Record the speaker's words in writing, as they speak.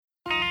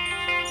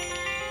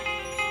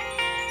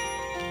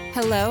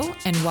Hello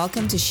and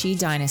welcome to She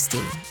Dynasty.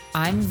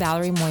 I'm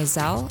Valerie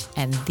Moiselle,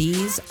 and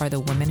these are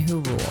the women who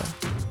rule.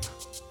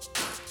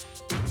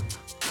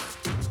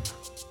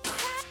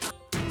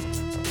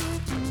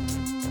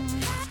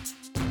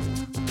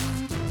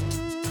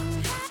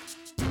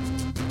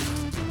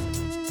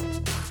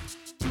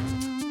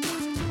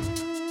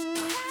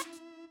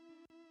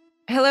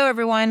 Hello,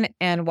 everyone,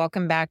 and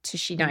welcome back to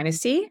She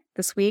Dynasty.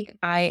 This week,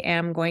 I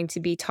am going to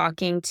be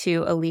talking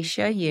to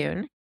Alicia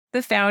Yoon,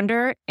 the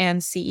founder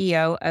and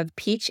CEO of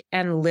Peach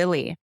and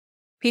Lily.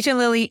 Peach and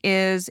Lily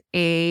is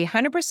a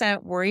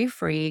 100%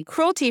 worry-free,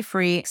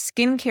 cruelty-free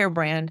skincare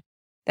brand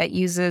that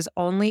uses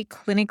only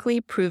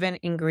clinically proven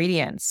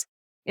ingredients.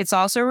 It's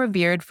also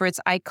revered for its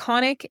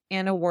iconic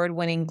and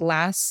award-winning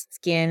glass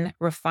skin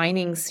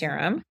refining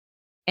serum.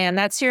 And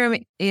that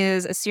serum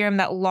is a serum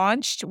that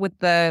launched with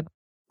the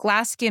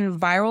glass skin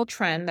viral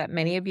trend that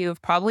many of you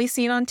have probably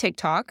seen on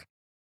TikTok.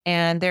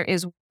 And there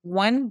is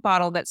one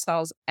bottle that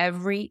sells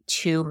every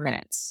 2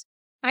 minutes.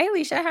 Hi,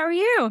 Alicia. How are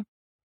you?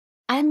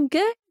 I'm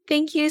good.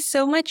 Thank you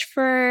so much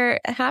for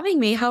having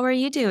me. How are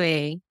you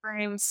doing?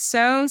 I'm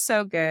so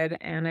good.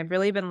 And I've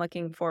really been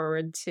looking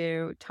forward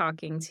to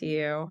talking to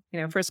you.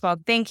 First of all,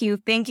 thank you.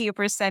 Thank you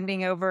for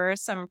sending over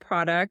some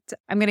product.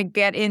 I'm going to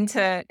get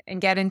into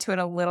it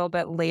a little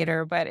bit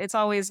later, but it's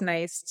always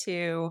nice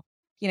to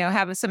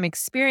have some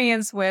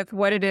experience with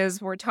what it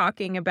is we're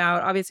talking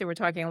about. Obviously, we're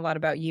talking a lot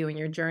about you and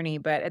your journey,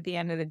 but at the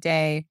end of the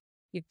day,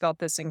 you've built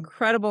this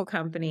incredible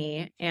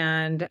company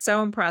and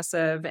so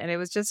impressive. And it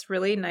was just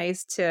really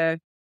nice to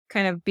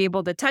kind of be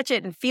able to touch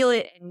it and feel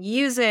it and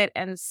use it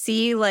and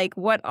see like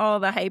what all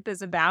the hype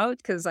is about,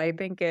 because I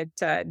think it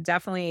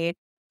definitely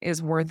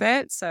is worth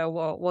it.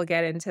 So we'll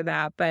get into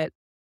that. But,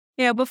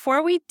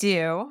 before we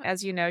do,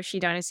 as you know, She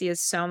Dynasty is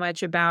so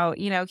much about,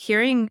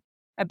 hearing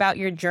about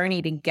your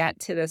journey to get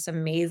to this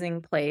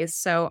amazing place.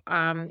 So,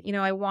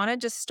 I want to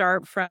just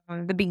start from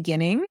the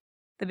beginning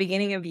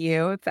of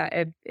you,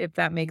 if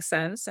that makes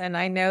sense. And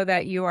I know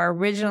that you are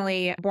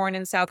originally born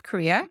in South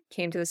Korea,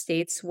 came to the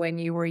States when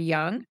you were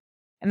young,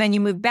 and then you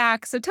moved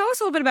back. So tell us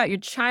a little bit about your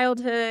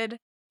childhood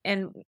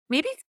and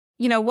maybe,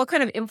 what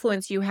kind of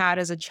influence you had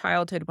as a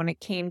childhood when it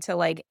came to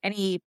like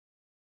any,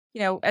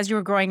 as you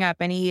were growing up,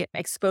 any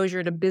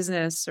exposure to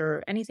business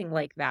or anything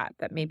like that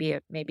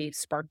maybe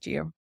sparked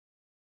you.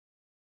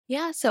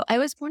 Yeah, so I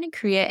was born in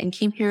Korea and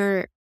came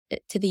here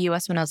to the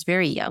US when I was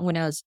very young, when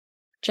I was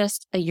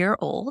just a year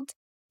old,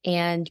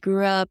 and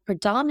grew up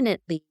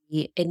predominantly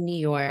in New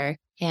York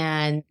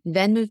and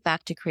then moved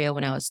back to Korea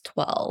when I was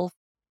 12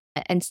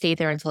 and stayed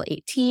there until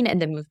 18 and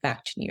then moved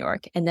back to New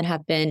York and then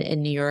have been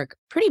in New York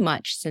pretty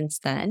much since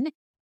then.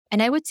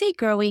 And I would say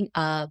growing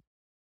up,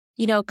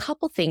 a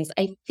couple things.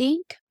 I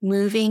think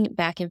moving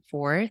back and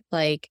forth,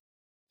 like,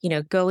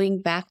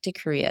 going back to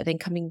Korea, then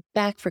coming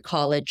back for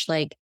college,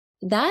 like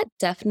that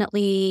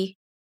definitely,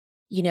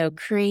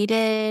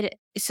 created.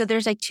 So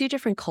there's like 2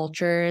 different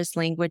cultures,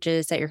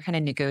 languages that you're kind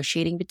of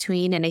negotiating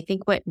between. And I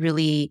think what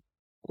really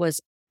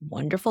was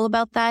wonderful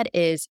about that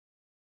is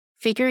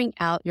figuring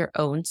out your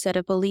own set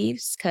of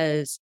beliefs,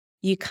 because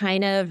you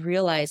kind of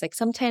realize like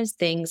sometimes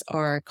things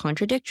are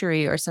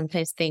contradictory or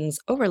sometimes things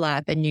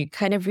overlap, and you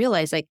kind of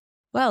realize like,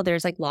 wow,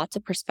 there's like lots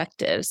of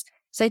perspectives.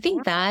 So I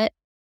think that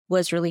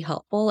was really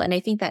helpful. And I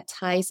think that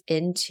ties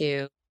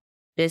into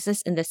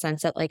business in the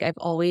sense that like I've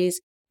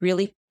always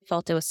really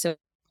felt it was so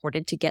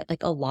important to get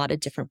like a lot of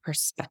different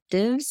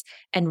perspectives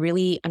and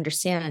really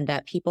understand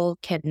that people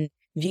can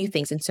view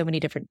things in so many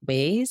different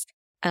ways.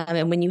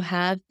 And when you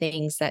have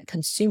things that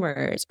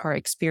consumers are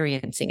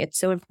experiencing, it's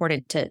so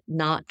important to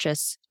not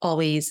just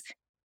always,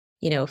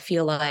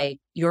 feel like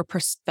your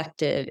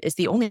perspective is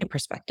the only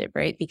perspective,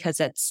 right? Because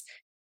that's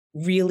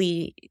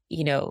really,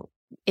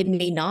 it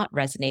may not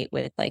resonate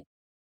with like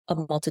a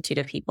multitude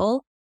of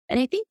people. And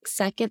I think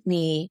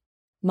secondly,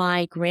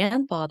 my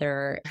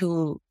grandfather,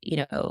 who,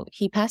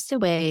 he passed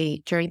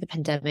away during the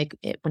pandemic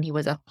when he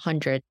was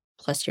 100+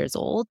 years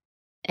old,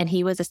 and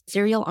he was a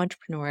serial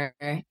entrepreneur.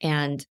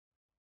 And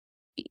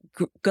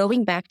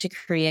going back to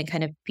Korea and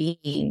kind of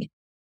being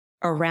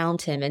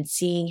around him and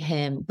seeing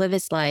him live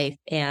his life.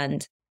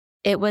 And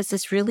it was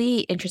this really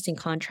interesting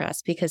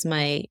contrast because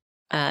my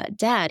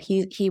dad,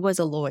 he was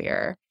a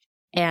lawyer,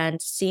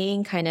 and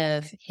seeing kind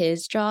of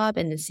his job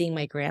and then seeing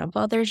my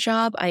grandfather's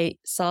job, I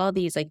saw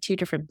these like 2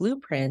 different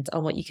blueprints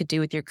on what you could do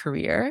with your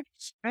career.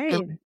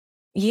 Right.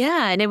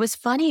 Yeah. And it was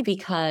funny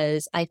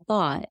because I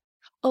thought,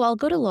 oh, I'll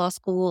go to law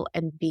school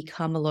and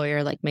become a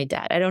lawyer like my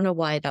dad. I don't know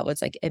why that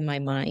was like in my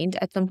mind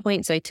at some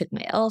point. So I took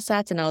my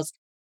LSATs and I was,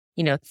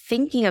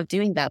 thinking of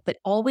doing that. But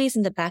always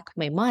in the back of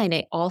my mind,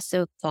 I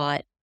also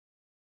thought,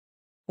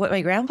 what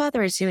my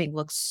grandfather is doing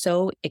looks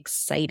so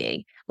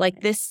exciting.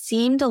 Like this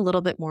seemed a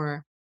little bit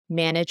more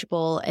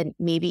manageable and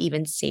maybe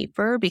even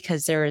safer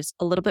because there's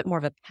a little bit more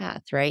of a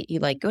path, right? You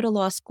like go to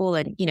law school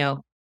and,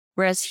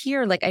 whereas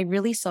here, like I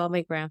really saw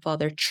my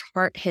grandfather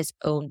chart his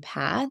own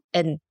path.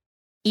 And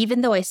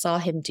even though I saw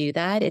him do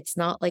that, it's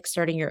not like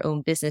starting your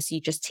own business. You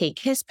just take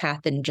his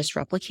path and just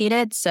replicate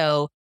it.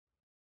 So,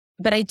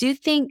 but I do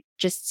think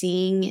just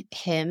seeing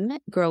him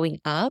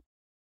growing up,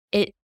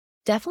 it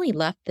definitely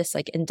left this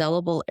like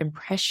indelible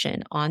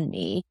impression on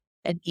me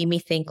and made me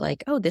think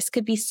like, oh, this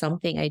could be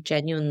something I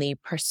genuinely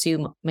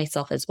pursue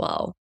myself as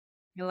well.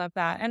 I love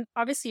that. And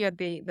obviously you had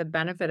the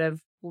benefit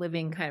of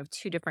living kind of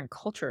two different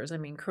cultures. I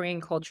mean,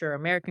 Korean culture,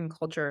 American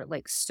culture,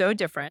 like so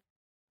different.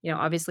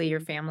 Obviously your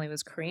family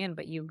was Korean,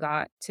 but you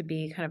got to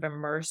be kind of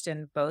immersed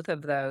in both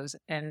of those.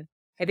 And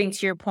I think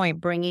to your point,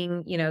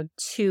 bringing,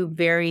 two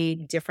very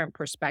different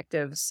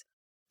perspectives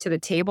to the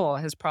table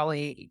has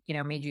probably,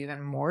 made you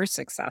even more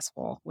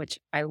successful, which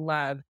I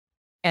love.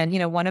 And,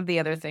 one of the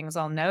other things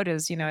I'll note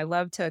is, I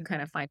love to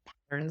kind of find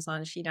patterns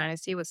on She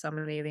Dynasty with some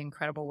of the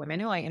incredible women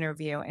who I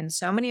interview. And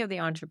so many of the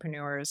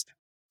entrepreneurs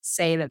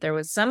say that there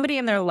was somebody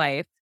in their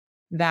life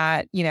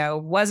that,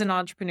 was an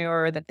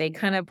entrepreneur that they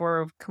kind of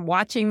were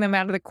watching them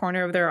out of the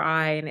corner of their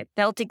eye and it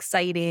felt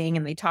exciting.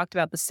 And they talked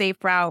about the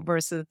safe route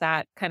versus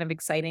that kind of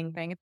exciting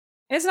thing.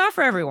 It's not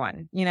for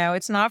everyone,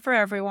 it's not for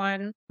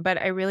everyone. But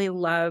I really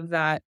love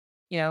that,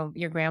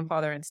 your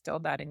grandfather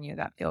instilled that in you.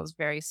 That feels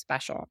very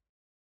special.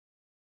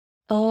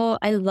 Oh,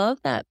 I love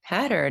that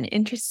pattern.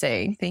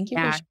 Interesting. Thank you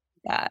for Yeah. sharing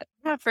that.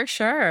 Yeah, for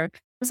sure.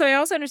 So I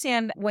also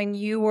understand when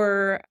you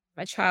were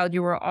a child,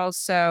 you were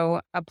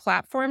also a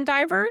platform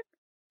diver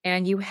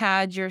and you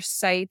had your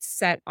sights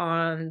set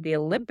on the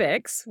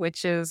Olympics,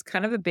 which is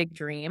kind of a big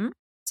dream.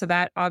 So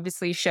that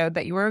obviously showed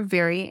that you were a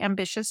very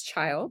ambitious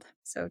child.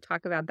 So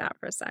talk about that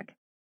for a sec.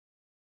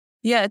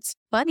 Yeah, it's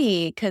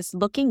funny because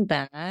looking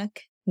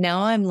back,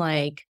 now I'm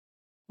like,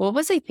 what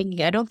was I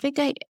thinking? I don't think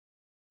I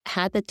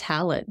had the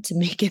talent to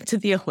make it to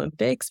the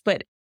Olympics,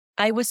 but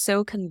I was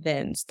so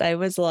convinced. I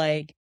was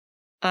like,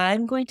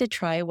 I'm going to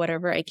try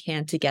whatever I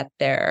can to get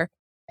there.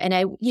 And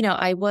I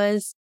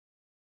was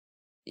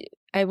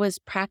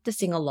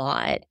practicing a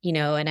lot,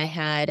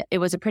 and it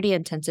was a pretty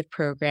intensive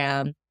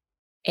program.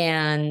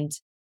 And,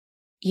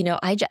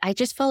 I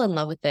just fell in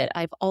love with it.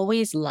 I've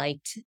always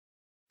liked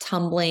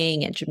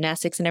tumbling and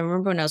gymnastics. And I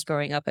remember when I was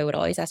growing up, I would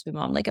always ask my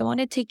mom, like, I want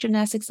to take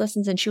gymnastics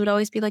lessons. And she would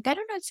always be like, I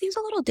don't know, it seems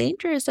a little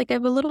dangerous. Like,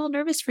 I'm a little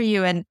nervous for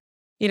you. And,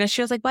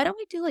 she was like, why don't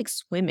we do like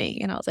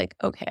swimming? And I was like,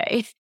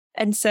 okay.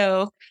 And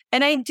so,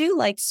 and I do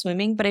like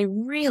swimming, but I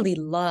really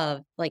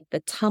love like the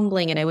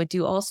tumbling. And I would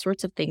do all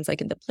sorts of things like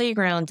in the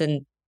playground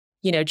and,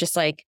 just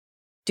like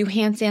do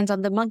handstands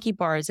on the monkey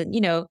bars and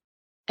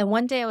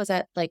one day I was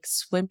at like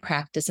swim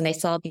practice and I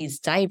saw these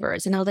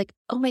divers and I was like,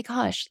 oh my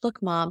gosh,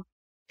 look, mom,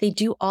 they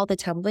do all the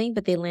tumbling,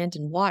 but they land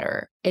in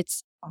water.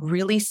 It's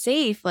really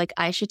safe. Like,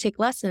 I should take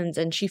lessons.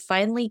 And she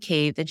finally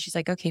caved and she's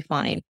like, okay,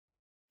 fine.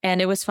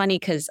 And it was funny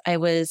because I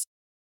was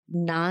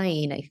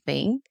 9, I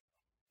think.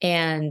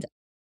 And,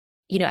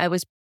 I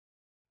was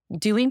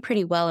doing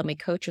pretty well. And my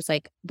coach was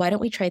like, why don't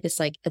we try this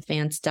like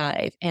advanced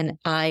dive? And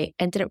I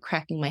ended up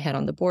cracking my head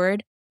on the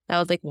board. That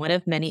was like one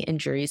of many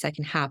injuries that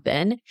can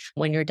happen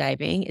when you're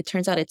diving. It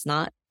turns out it's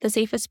not the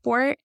safest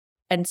sport.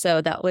 And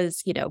so that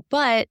was,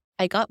 but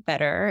I got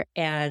better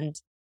and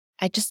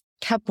I just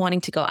kept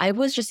wanting to go. I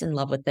was just in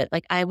love with it.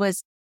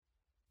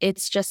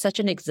 It's just such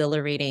an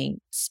exhilarating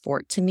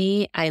sport to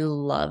me. I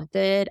loved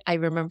it. I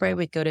remember I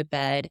would go to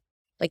bed,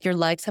 like your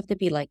legs have to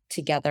be like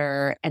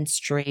together and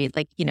straight.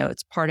 Like,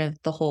 it's part of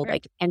the whole Right.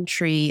 like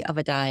entry of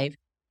a dive.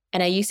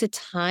 And I used to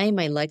tie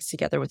my legs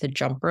together with a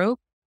jump rope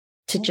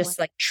to Oh, wow. just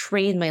like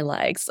train my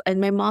legs.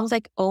 And my mom's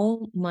like,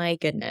 oh my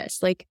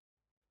goodness, like,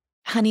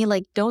 honey,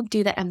 like, don't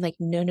do that. I'm like,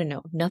 no, no,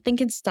 no, nothing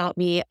can stop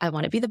me. I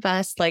want to be the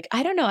best. Like,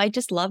 I don't know. I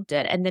just loved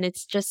it. And then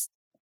it's just,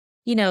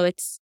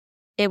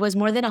 it was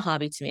more than a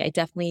hobby to me. I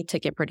definitely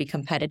took it pretty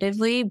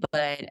competitively,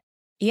 but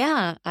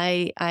yeah,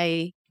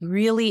 I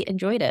really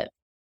enjoyed it.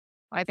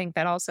 I think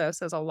that also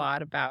says a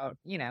lot about,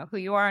 who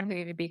you are and who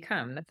you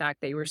become. The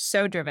fact that you were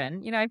so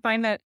driven. I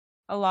find that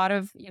a lot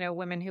of,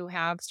 women who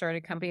have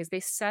started companies, they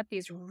set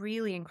these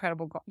really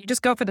incredible goals. You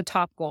just go for the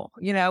top goal,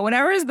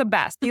 whatever is the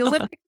best. The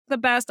Olympics is the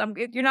best.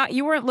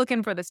 You weren't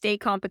looking for the state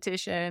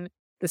competition,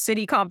 the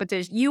city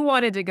competition. You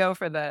wanted to go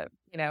for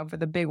for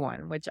the big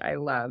one, which I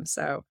love.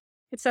 So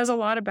it says a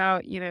lot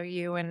about,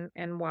 you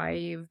and why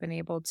you've been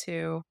able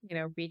to,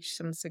 reach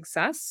some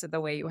success the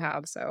way you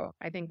have. So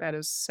I think that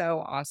is so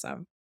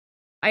awesome.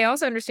 I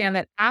also understand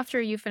that after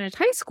you finished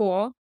high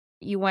school,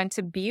 you went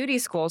to beauty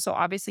school. So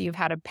obviously you've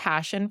had a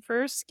passion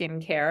for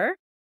skincare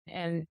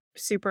and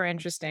super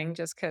interesting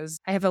just because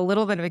I have a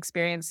little bit of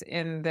experience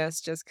in this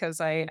just because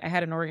I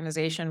had an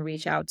organization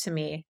reach out to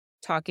me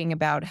talking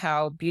about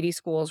how beauty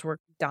schools were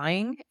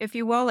dying, if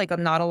you will. Like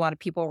not a lot of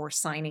people were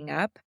signing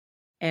up.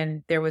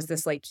 And there was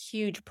this like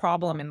huge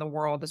problem in the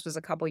world. This was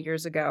a couple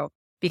years ago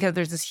because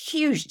there's this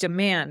huge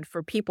demand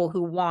for people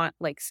who want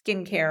like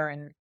skincare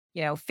and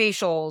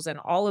facials and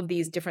all of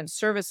these different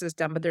services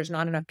done, but there's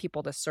not enough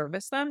people to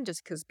service them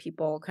just because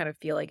people kind of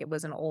feel like it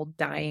was an old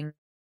dying,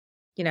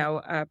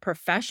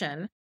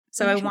 profession.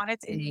 So I wanted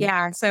to, Interesting.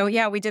 yeah. So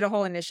yeah, we did a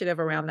whole initiative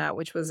around that,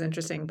 which was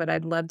interesting, but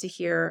I'd love to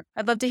hear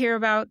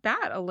about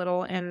that a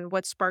little and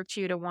what sparked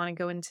you to want to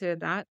go into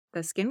that,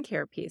 the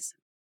skincare piece.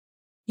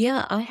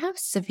 Yeah, I have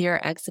severe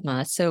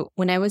eczema. So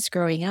when I was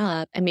growing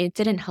up, I mean, it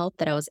didn't help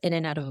that I was in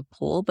and out of a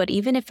pool, but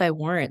even if I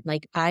weren't,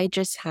 like, I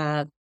just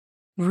have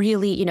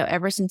really,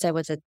 ever since I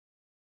was a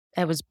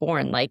I was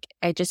born. Like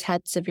I just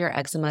had severe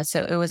eczema.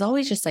 So it was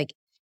always just like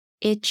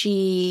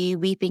itchy,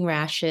 weeping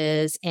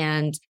rashes.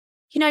 And,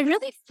 I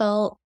really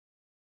felt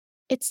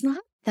it's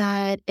not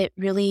that it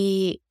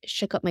really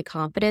shook up my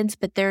confidence,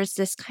 but there's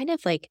this kind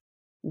of like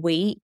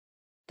weight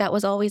that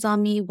was always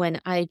on me when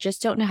I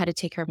just don't know how to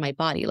take care of my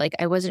body. Like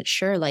I wasn't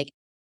sure, like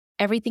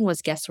everything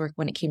was guesswork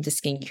when it came to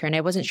skincare. And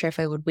I wasn't sure if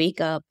I would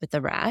wake up with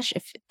a rash,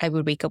 if I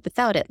would wake up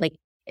without it. Like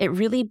it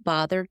really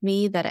bothered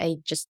me that I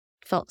just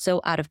felt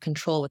so out of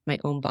control with my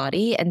own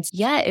body. And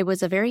yeah, it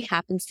was a very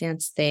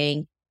happenstance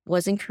thing.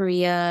 Was in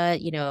Korea,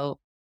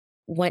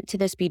 went to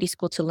this beauty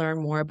school to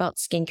learn more about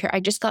skincare. I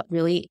just got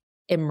really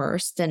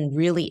immersed and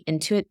really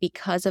into it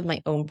because of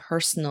my own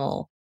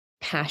personal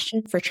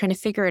passion for trying to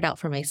figure it out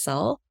for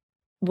myself.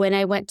 When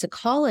I went to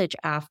college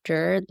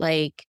after,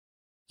 like,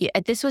 yeah,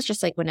 this was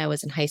just like when I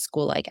was in high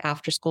school, like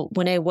after school.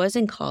 When I was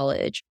in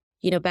college,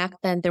 back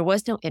then there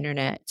was no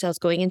internet. So I was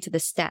going into the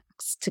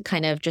stacks to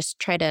kind of just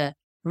try to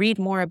read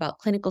more about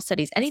clinical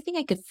studies, anything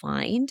I could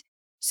find.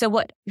 So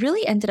what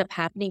really ended up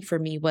happening for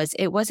me was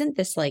it wasn't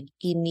this like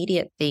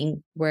immediate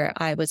thing where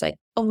I was like,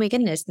 oh my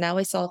goodness, now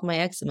I solved my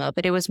eczema.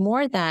 But it was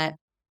more that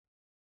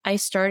I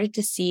started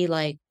to see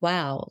like,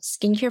 wow,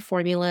 skincare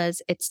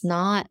formulas, it's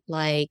not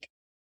like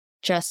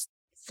just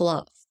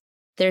fluff.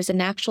 There's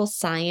an actual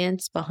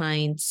science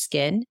behind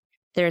skin.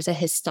 There's a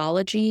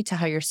histology to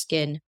how your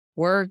skin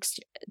works.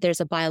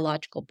 There's a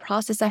biological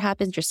process that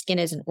happens. Your skin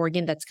is an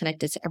organ that's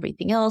connected to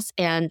everything else.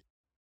 And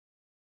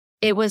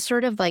it was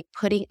sort of like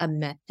putting a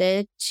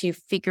method to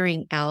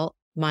figuring out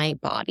my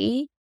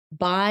body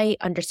by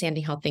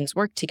understanding how things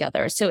work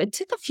together. So it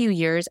took a few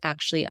years,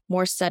 actually,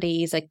 more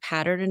studies, like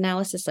pattern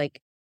analysis, like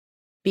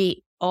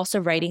be also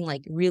writing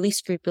like really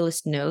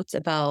scrupulous notes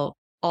about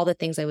all the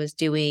things I was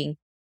doing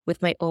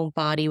with my own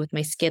body, with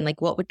my skin, like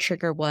what would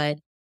trigger what.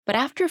 But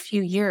after a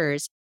few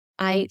years,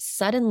 I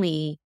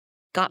suddenly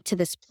got to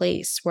this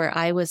place where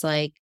I was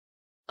like,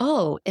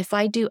 oh, if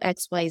I do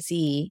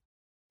XYZ,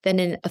 then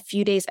in a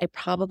few days, I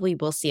probably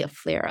will see a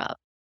flare up.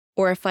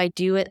 Or if I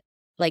do it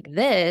like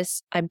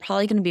this, I'm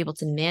probably going to be able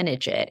to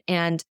manage it.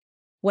 And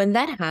when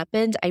that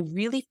happened, I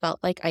really felt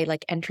like I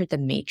like entered the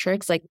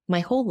matrix, like my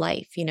whole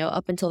life,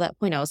 up until that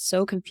point, I was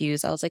so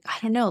confused. I was like, I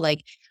don't know,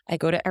 like I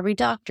go to every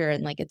doctor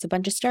and like it's a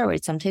bunch of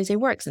steroids. Sometimes they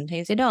work,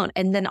 sometimes they don't.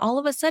 And then all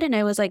of a sudden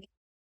I was like,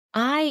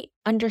 I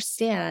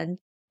understand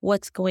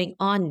what's going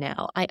on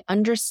now. I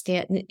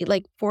understand,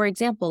 like, for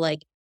example,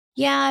 like,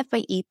 yeah, if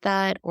I eat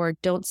that or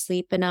don't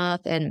sleep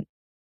enough and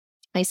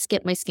I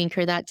skip my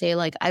skincare that day,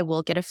 like I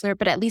will get a flare,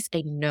 but at least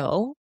I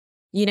know,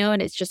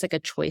 and it's just like a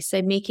choice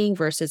I'm making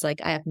versus like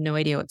I have no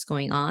idea what's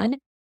going on.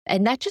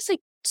 And that just like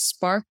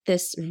sparked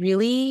this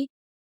really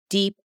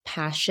deep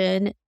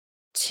passion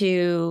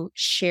to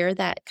share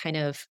that kind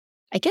of,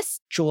 I guess,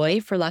 joy,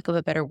 for lack of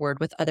a better word,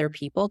 with other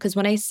people. Cause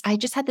when I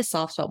just had this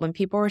soft spot when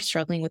people were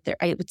struggling with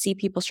I would see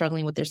people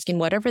struggling with their skin,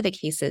 whatever the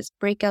case is,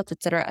 breakouts,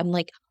 etc. I'm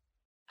like,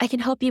 I can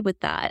help you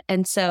with that.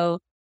 And so,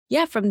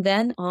 yeah, from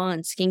then on,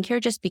 skincare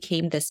just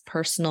became this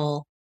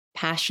personal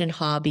passion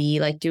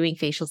hobby, like doing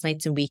facials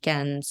nights and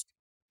weekends.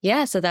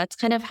 Yeah. So that's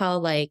kind of how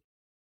like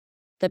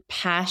the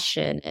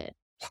passion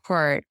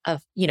part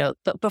of,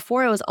 but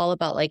before it was all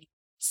about like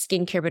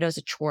skincare, but it was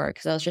a chore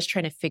because I was just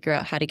trying to figure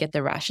out how to get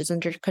the rashes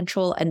under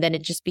control. And then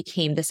it just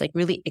became this like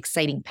really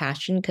exciting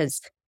passion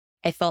because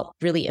I felt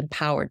really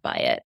empowered by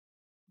it.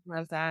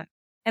 Love that.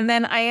 And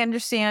then I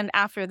understand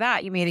after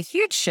that, you made a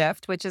huge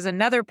shift, which is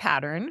another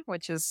pattern,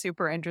 which is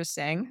super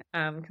interesting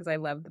because I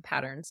love the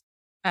patterns.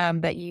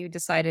 That you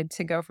decided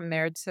to go from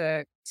there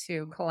to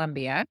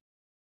Colombia,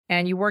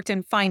 and you worked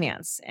in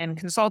finance and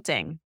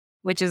consulting,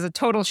 which is a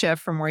total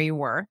shift from where you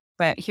were.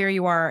 But here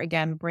you are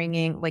again,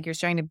 bringing like you're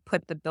starting to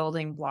put the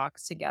building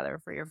blocks together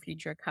for your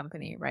future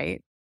company, right?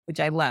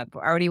 Which I love.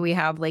 Already we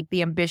have like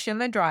the ambition,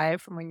 the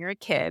drive from when you're a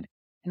kid.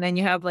 And then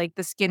you have like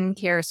the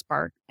skincare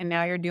spark. And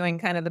now you're doing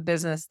kind of the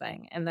business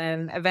thing. And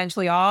then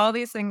eventually all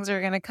these things are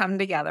going to come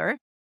together,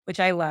 which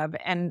I love.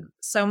 And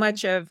so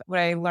much of what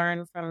I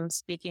learned from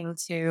speaking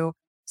to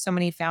so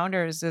many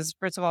founders is,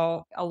 first of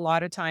all, a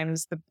lot of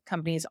times the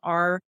companies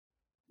are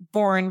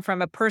born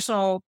from a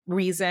personal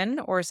reason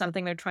or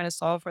something they're trying to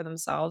solve for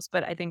themselves.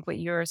 But I think what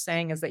you're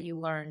saying is that you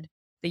learned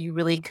that you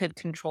really could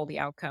control the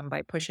outcome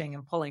by pushing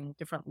and pulling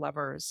different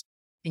levers.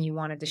 And you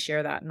wanted to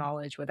share that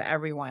knowledge with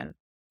everyone.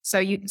 So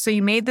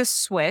you made the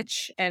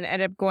switch and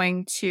ended up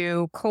going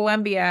to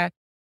Columbia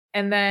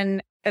and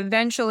then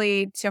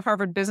eventually to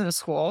Harvard Business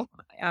School,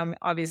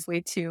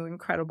 obviously two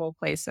incredible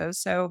places.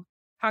 So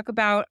talk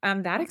about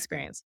that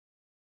experience.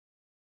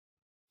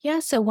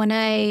 Yeah. So when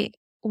I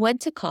went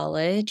to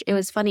college, it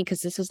was funny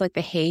because this was like the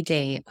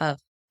heyday of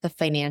the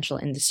financial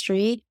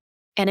industry.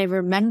 And I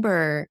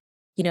remember,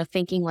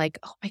 thinking like,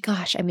 oh my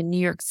gosh, I'm in New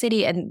York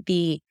City. And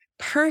the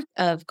perk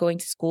of going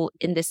to school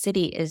in the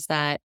city is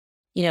that,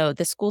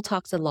 the school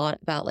talks a lot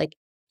about like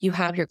you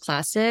have your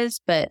classes,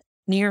 but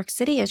New York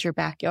City is your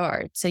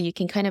backyard. So you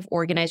can kind of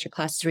organize your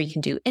classes where you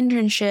can do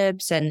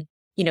internships and,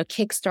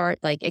 kickstart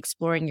like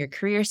exploring your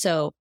career.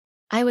 So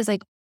I was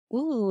like,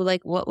 ooh,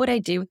 like what would I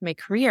do with my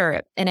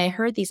career? And I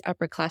heard these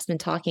upperclassmen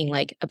talking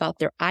like about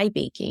their eye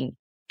baking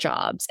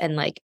jobs and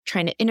like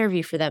trying to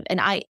interview for them. And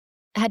I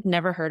had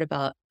never heard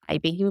about eye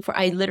baking before.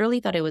 I literally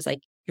thought it was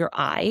like your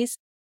eyes.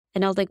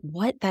 And I was like,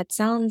 what? That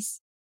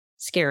sounds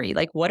scary.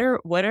 Like what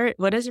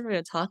is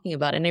everyone talking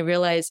about? And I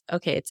realized,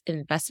 okay, it's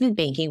investment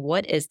banking.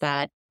 What is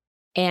that?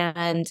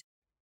 And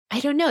I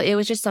don't know. It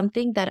was just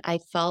something that I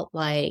felt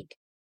like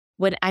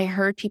when I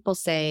heard people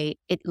say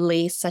it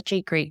lays such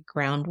a great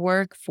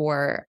groundwork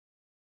for,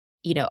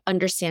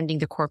 understanding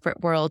the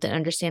corporate world and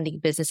understanding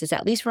businesses,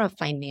 at least from a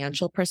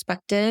financial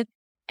perspective.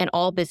 And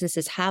all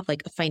businesses have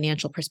like a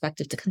financial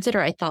perspective to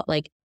consider. I thought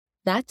like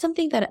that's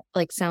something that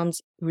like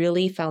sounds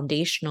really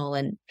foundational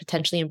and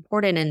potentially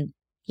important. And,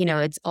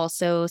 it's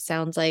also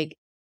sounds like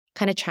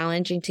kind of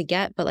challenging to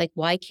get, but like,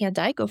 why can't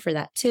I go for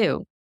that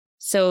too?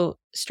 So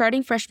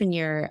starting freshman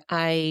year,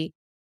 I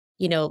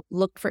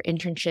look for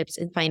internships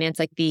in finance,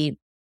 like the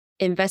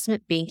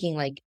investment banking,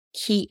 like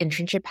key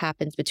internship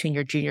happens between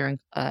your junior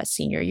and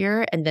senior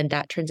year. And then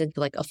that turns into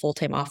like a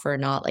full-time offer,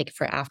 not like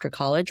for after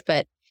college.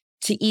 But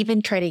to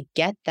even try to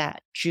get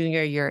that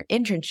junior year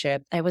internship,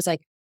 I was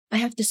like, I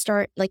have to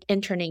start like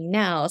interning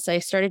now. So I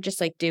started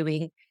just like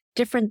doing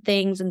different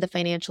things in the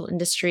financial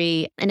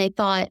industry. And I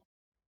thought,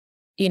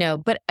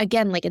 but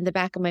again, like in the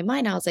back of my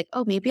mind, I was like,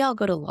 oh, maybe I'll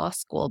go to law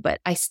school,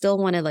 but I still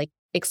want to like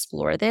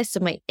explore this. So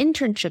my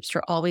internships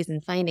were always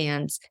in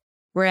finance,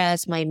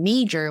 whereas my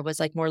major was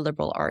like more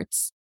liberal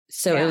arts.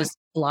 So it Yeah. was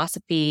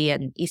philosophy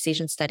and East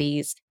Asian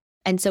studies.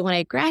 And so when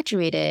I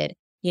graduated,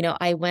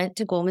 I went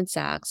to Goldman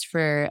Sachs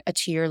for a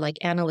 2-year like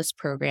analyst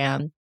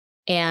program.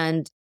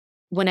 And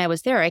when I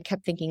was there, I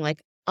kept thinking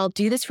like, I'll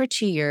do this for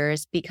 2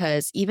 years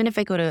because even if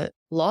I go to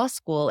law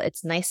school,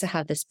 it's nice to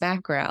have this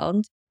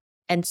background.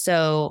 And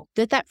so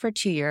did that for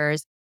 2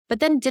 years, but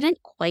then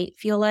didn't quite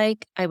feel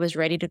like I was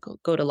ready to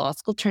go to law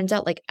school. Turns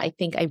out, like, I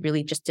think I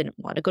really just didn't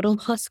want to go to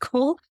law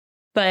school.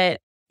 But,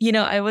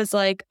 I was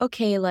like,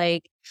 okay,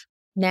 like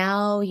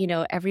now,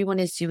 everyone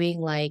is doing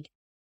like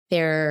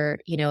their,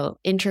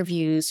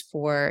 interviews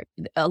for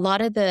a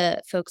lot of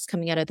the folks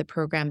coming out of the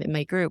program in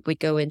my group would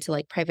go into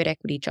like private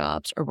equity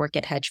jobs or work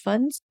at hedge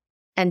funds.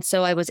 And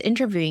so I was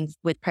interviewing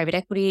with private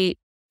equity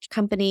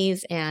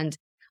companies. And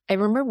I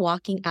remember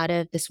walking out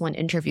of this one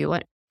interview,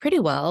 went pretty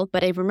well,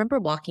 but I remember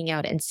walking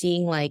out and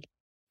seeing like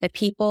the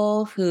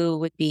people who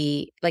would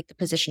be like the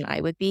position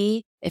I would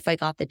be if I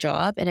got the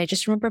job. And I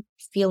just remember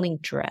feeling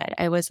dread.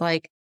 I was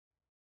like,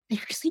 I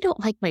really don't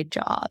like my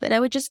job. And I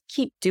would just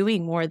keep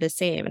doing more of the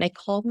same. And I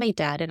called my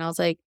dad and I was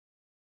like,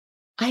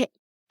 I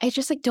I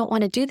just like don't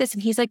want to do this.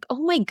 And he's like,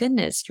 oh my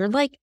goodness, you're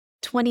like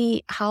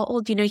 20. How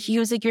old? He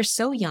was like, you're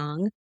so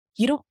young.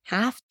 You don't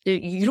have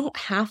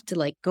to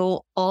like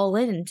go all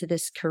in into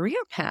this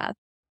career path.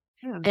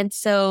 Yeah. And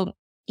so,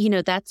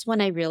 that's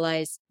when I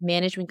realized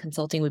management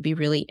consulting would be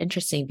really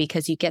interesting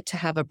because you get to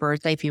have a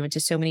bird's eye view into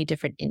so many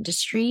different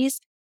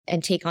industries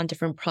and take on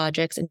different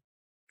projects and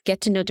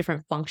get to know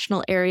different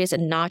functional areas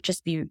and not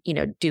just be,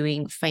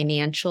 doing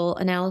financial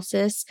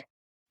analysis.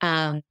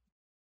 Um,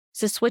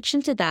 so switched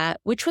into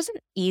that, which wasn't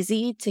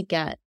easy to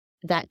get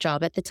that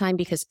job at the time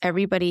because a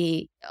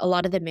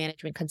lot of the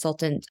management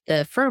consultant,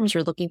 the firms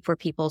were looking for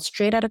people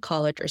straight out of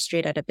college or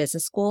straight out of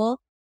business school.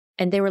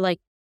 And they were like,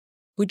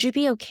 would you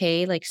be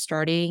okay like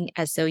starting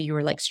as though you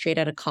were like straight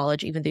out of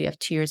college, even though you have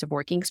 2 years of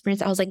working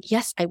experience? I was like,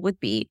 yes, I would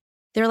be.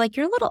 They're like,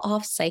 you're a little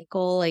off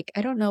cycle. Like,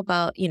 I don't know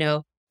about,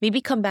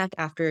 maybe come back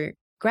after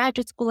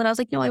graduate school. And I was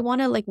like, no, I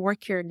want to like work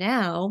here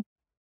now.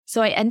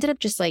 So I ended up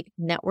just like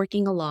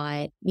networking a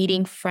lot,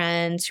 meeting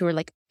friends who were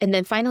like, and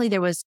then finally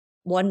there was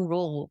one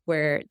role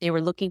where they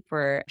were looking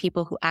for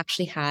people who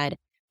actually had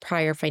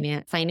prior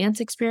finance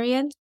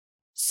experience.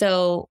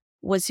 So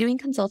was doing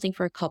consulting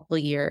for a couple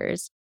of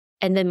years.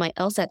 And then my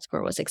LSAT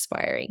score was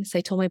expiring. So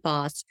I told my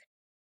boss,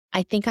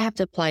 I think I have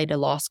to apply to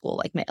law school.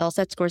 Like my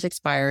LSAT score is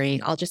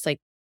expiring. I'll just like,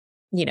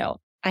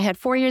 I had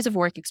 4 years of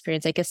work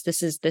experience. I guess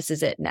this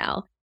is it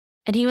now.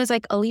 And he was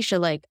like, Alicia,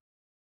 like,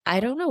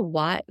 I don't know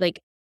why, like,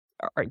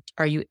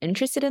 are you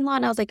interested in law?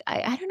 And I was like,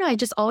 I don't know. I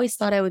just always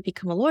thought I would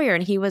become a lawyer.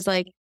 And he was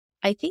like,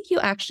 I think you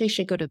actually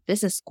should go to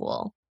business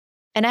school.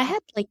 And I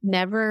had like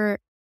never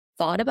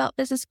thought about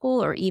business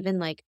school or even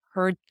like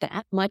heard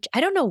that much.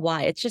 I don't know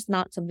why. It's just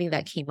not something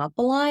that came up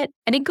a lot.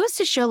 And it goes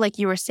to show, like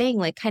you were saying,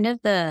 like kind of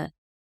the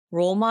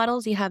role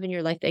models you have in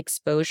your life, the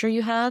exposure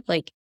you have,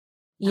 like,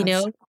 you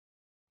That's know,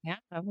 yeah.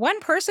 One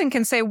person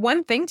can say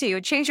one thing to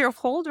you, change your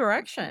whole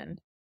direction.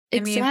 I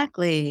mean,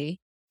 exactly.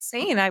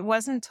 insane. I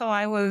wasn't until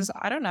I was,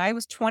 I don't know, I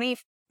was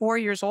 24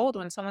 years old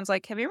when someone's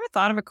like, have you ever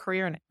thought of a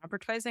career in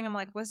advertising? I'm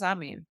like, what does that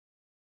mean?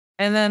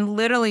 And then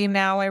literally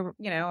now I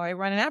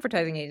run an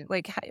advertising agent.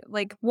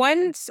 Like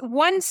one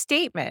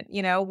statement,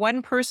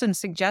 one person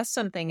suggests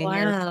something and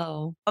you're Wow.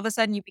 all of a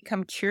sudden you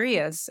become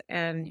curious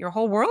and your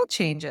whole world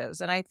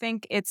changes. And I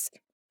think that's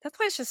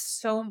why it's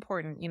just so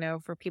important,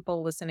 for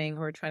people listening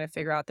who are trying to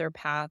figure out their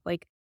path.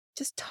 Like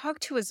just talk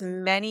to as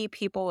many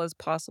people as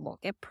possible,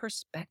 get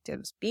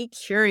perspectives, be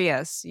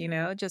curious,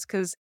 just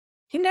because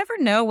you never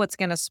know what's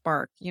going to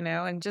spark,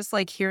 and just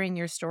like hearing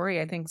your story,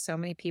 I think so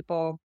many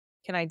people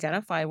can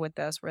identify with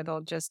this, where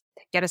they'll just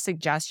get a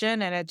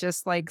suggestion and it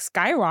just like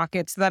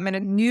skyrockets them in a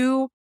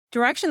new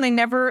direction they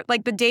never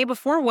like the day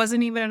before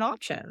wasn't even an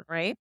option,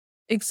 right?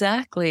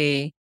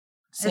 Exactly.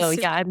 So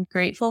It's yeah, I'm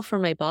grateful for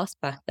my boss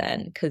back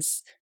then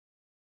because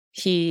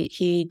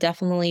he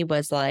definitely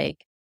was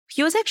like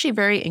he was actually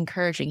very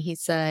encouraging. He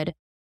said,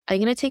 "I'm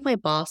gonna take my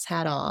boss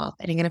hat off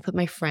and I'm gonna put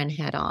my friend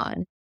hat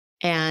on.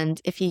 And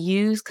if you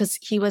use," because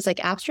he was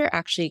like, after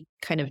actually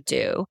kind of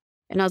due.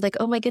 And I was like,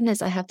 oh my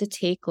goodness, I have to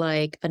take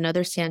like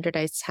another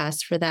standardized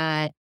test for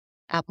that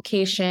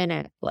application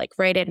and like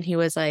write it. And he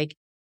was like,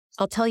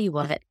 I'll tell you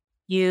what,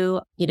 you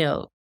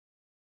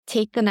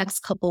take the next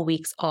couple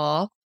weeks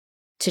off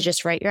to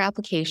just write your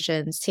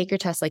applications, take your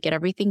test, like get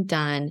everything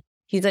done.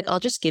 He's like, I'll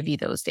just give you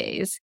those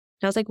days.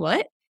 And I was like,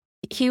 what?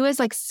 He was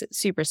like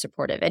super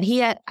supportive. And he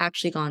had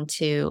actually gone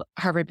to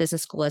Harvard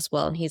Business School as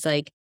well. And he's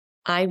like,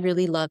 I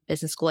really love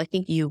business school. I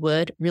think you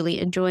would really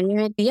enjoy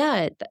it. But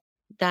yeah,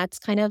 that's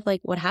kind of like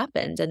what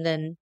happened. And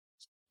then,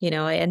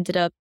 I ended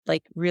up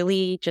like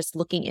really just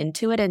looking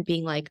into it and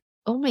being like,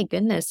 oh my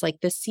goodness, like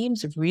this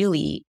seems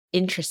really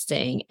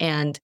interesting.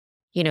 And,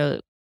 you know,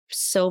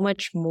 so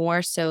much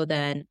more so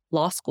than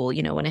law school,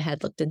 when I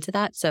had looked into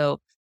that. So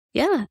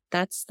yeah,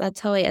 that's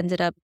how I ended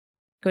up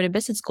going to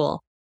business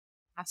school.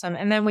 awesome.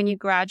 And then when you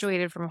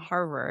graduated from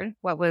Harvard,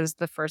 what was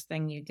the first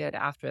thing you did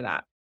after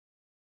that?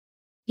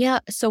 Yeah.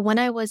 So when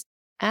I was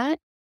at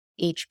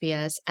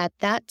HBS at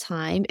that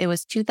time, it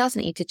was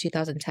 2008 to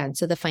 2010.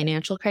 So the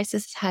financial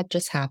crisis had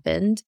just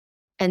happened.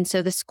 And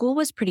so the school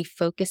was pretty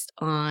focused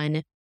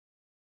on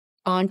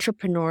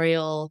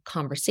entrepreneurial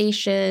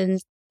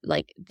conversations.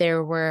 Like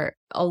there were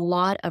a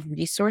lot of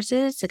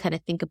resources to kind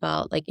of think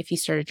about, like if you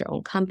started your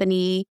own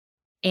company.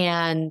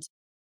 And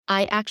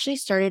I actually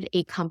started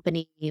a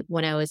company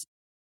when I was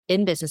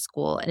in business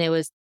school, and it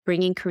was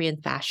bringing Korean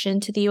fashion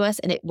to the US,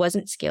 and it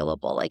wasn't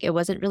scalable. Like it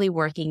wasn't really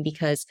working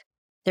because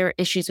there were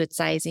issues with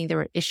sizing, there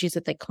were issues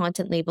with like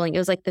content labeling. It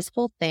was like this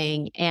whole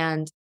thing.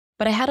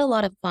 But I had a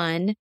lot of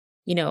fun,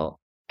 you know,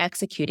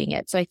 executing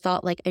it. So I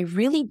thought like I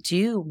really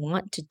do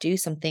want to do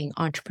something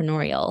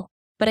entrepreneurial,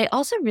 but I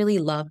also really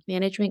love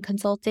management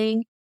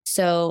consulting.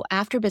 So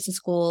after business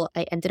school,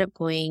 I ended up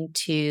going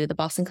to the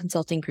Boston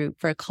Consulting Group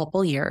for a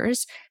couple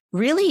years,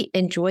 really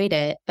enjoyed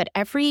it. But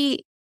every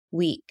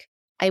week,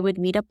 I would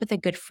meet up with a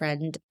good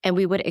friend and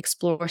we would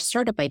explore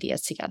startup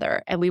ideas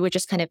together. And we would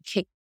just kind of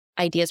kick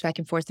ideas back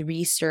and forth,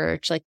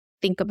 research, like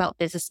think about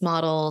business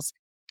models.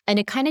 And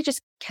it kind of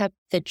just kept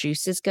the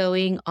juices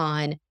going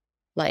on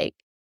like,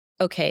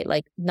 okay,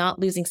 like not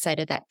losing sight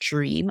of that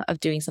dream of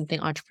doing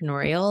something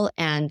entrepreneurial.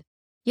 And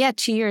yeah,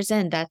 2 years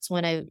in, that's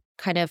when I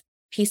kind of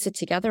pieced it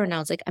together. And I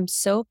was like, I'm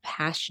so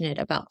passionate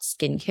about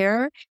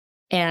skincare.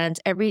 And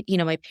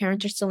my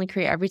parents are still in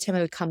Korea. Every time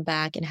I would come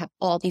back and have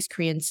all these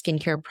Korean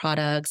skincare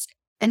products.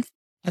 And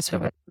That's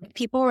what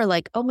people were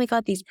like, oh my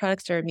God, these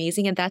products are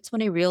amazing. And that's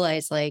when I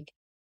realized like,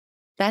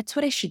 that's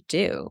what I should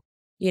do.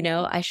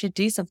 I should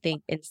do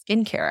something in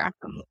skincare.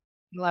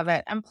 love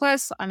it. And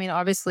plus, I mean,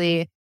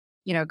 obviously,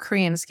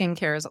 Korean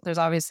skincare is there's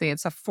obviously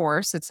it's a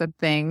force, it's a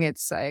thing.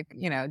 It's like,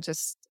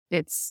 just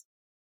it's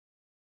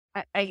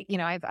I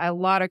have a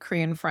lot of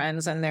Korean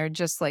friends and they're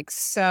just like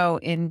so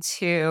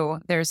into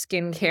their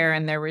skincare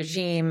and their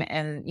regime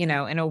and,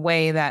 in a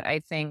way that I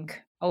think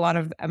a lot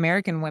of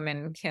American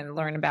women can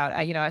learn about.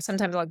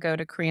 Sometimes I'll go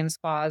to Korean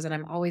spas and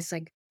I'm always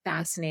like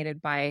fascinated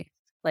by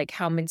like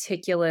how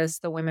meticulous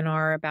the women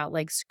are about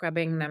like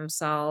scrubbing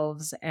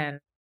themselves and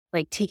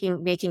like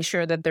making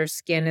sure that their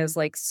skin is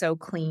like so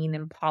clean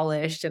and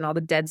polished and all the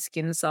dead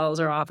skin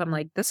cells are off. I'm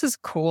like, this is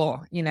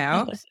cool,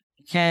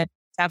 And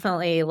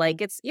definitely,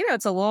 like, it's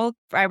a little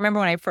I remember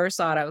when I first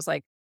saw it, I was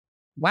like,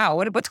 "Wow,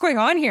 what's going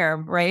on here?"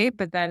 Right?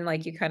 But then,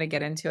 like, you kinda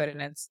get into it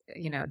and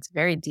it's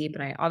very deep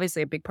and I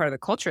obviously a big part of the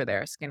culture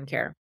there,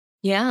 skincare.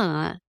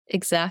 Yeah,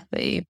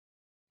 exactly.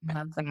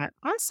 Love that.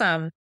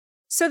 Awesome.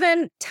 So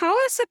then tell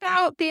us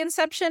about the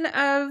inception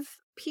of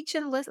Peach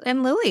and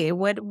Lily.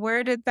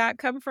 Where did that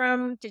come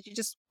from? Did you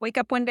just wake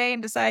up one day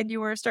and decide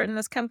you were starting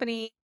this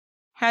company?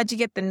 How'd you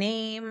get the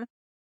name?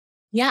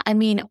 Yeah, I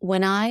mean,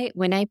 when I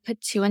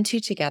put two and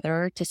two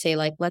together to say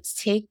like, let's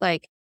take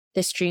like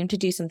this dream to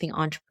do something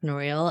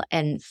entrepreneurial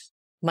and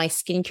my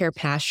skincare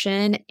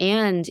passion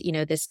and,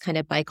 this kind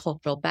of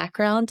bicultural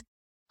background,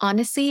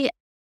 honestly,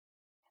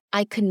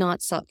 I could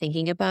not stop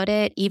thinking about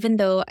it, even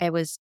though I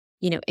was,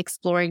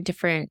 exploring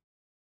different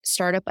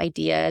startup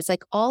ideas.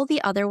 Like all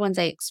the other ones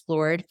I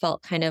explored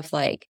felt kind of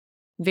like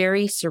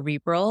very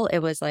cerebral. It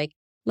was like,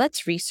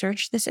 let's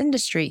research this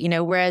industry,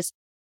 whereas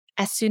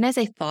as soon as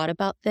I thought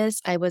about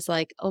this, I was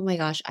like, oh my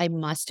gosh, I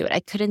must do it.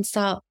 I couldn't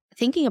stop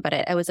thinking about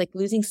it. I was like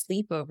losing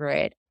sleep over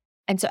it.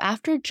 And so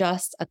after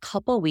just a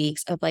couple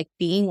weeks of like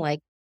being like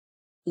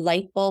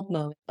light bulb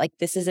moment, like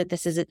this is it,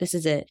 this is it, this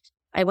is it.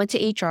 I went to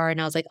HR and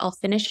I was like, I'll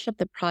finish up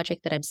the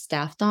project that I'm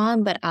staffed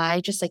on, but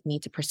I just like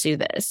need to pursue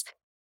this.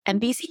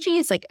 And BCG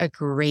is like a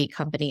great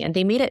company and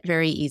they made it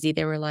very easy.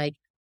 They were like,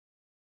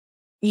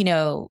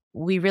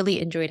 we really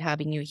enjoyed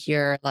having you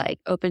here, like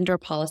open door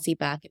policy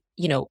back,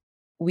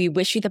 we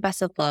wish you the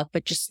best of luck,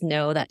 but just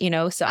know that,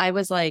 so I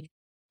was like,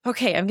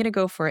 okay, I'm going to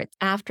go for it.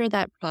 After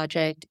that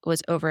project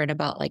was over in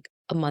about like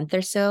a month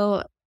or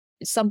so,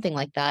 something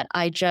like that,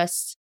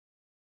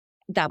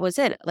 that was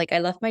it. Like I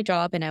left my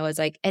job and I was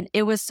like, and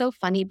it was so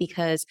funny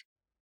because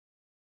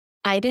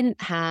I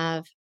didn't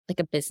have like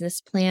a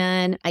business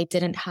plan. I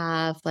didn't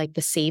have like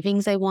the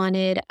savings I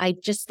wanted. I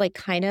just like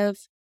kind of,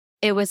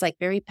 it was like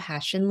very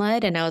passion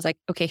led. And I was like,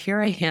 okay,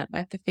 here I am. I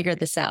have to figure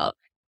this out.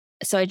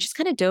 So I just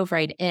kind of dove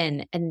right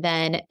in. And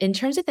then in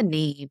terms of the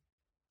name,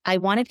 I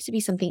wanted it to be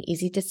something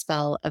easy to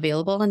spell,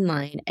 available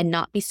online, and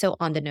not be so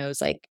on the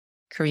nose like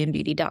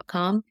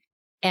KoreanBeauty.com.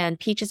 And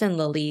peaches and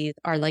lilies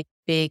are like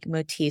big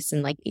motifs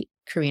in like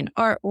Korean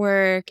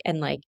artwork and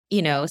like,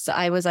 so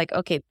I was like,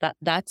 okay,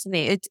 that's the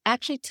name. It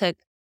actually took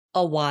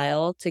a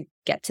while to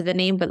get to the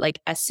name, but like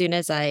as soon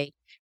as it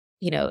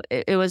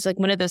was like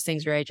one of those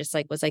things where I just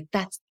like was like,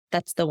 that's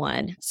the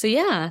one. So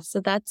yeah, so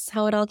that's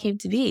how it all came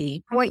to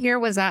be. What year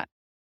was that?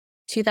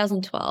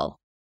 2012.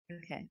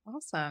 Okay,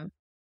 awesome.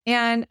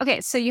 And okay,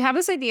 so you have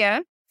this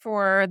idea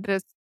for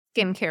the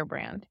skincare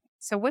brand.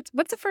 So what's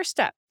the first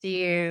step? Do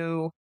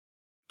you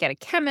get a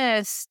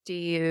chemist? Do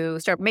you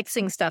start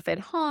mixing stuff at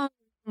home?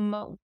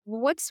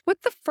 What's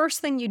the first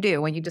thing you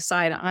do when you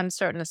decide I'm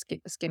starting a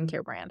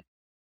skincare brand?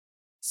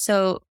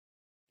 So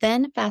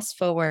then fast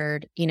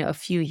forward, a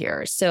few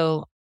years.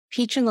 So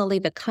Peach and Lily,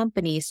 the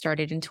company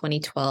started in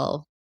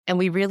 2012. And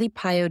we really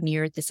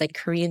pioneered this like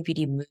Korean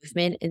beauty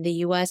movement in the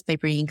US by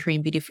bringing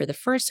Korean beauty for the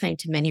first time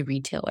to many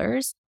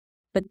retailers.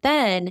 But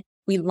then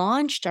we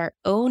launched our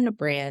own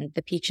brand,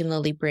 the Peach and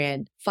Lily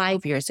brand,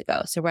 5 years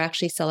ago. So we're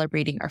actually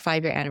celebrating our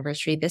 5-year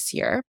anniversary this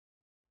year.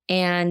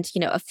 And,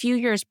 a few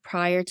years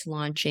prior to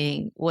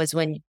launching was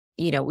when,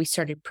 we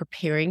started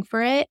preparing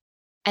for it.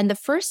 And the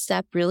first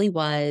step really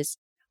was,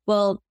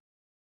 well,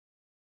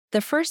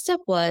 the first step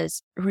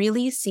was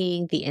really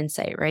seeing the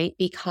insight, right?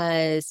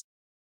 Because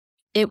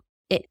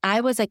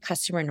I was like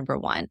customer number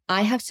one.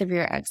 I have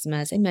severe eczema,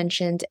 as I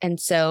mentioned. And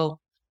so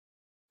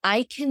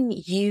I can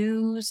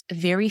use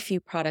very few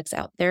products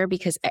out there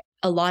because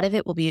a lot of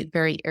it will be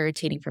very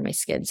irritating for my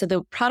skin. So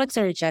the products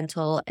that are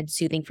gentle and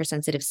soothing for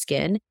sensitive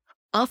skin,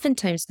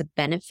 oftentimes the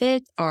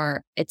benefits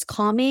are it's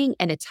calming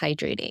and it's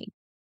hydrating.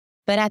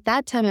 But at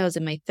that time, I was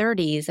in my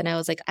 30s and I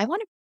was like, I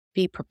want to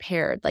be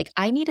prepared. Like,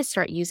 I need to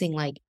start using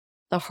like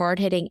the hard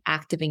hitting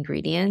active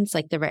ingredients,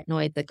 like the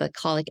retinoid, the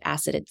glycolic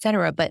acid, et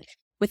cetera. But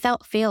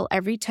without fail,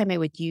 every time I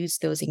would use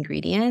those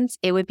ingredients,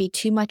 it would be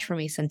too much for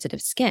my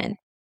sensitive skin.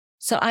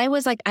 So I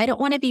was like, I don't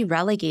want to be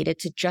relegated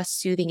to just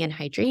soothing and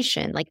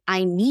hydration. Like,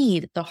 I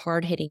need the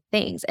hard hitting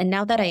things. And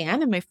now that I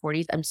am in my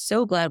 40s, I'm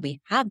so glad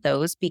we have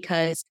those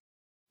because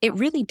it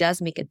really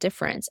does make a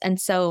difference.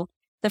 And so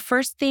the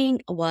first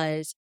thing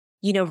was,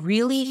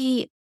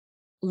 really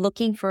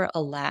looking for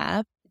a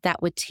lab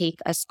that would take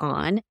us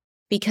on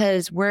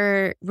because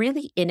we're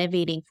really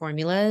innovating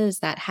formulas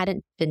that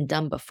hadn't been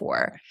done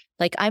before.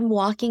 Like I'm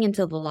walking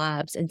into the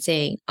labs and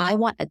saying, I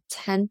want a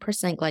 10%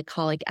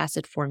 glycolic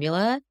acid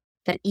formula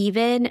that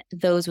even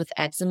those with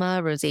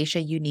eczema,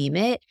 rosacea, you name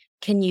it,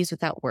 can use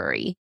without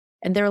worry.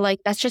 And they're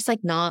like, that's just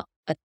like not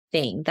a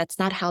thing. That's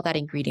not how that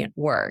ingredient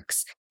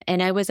works.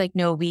 And I was like,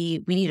 no,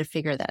 we need to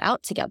figure that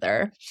out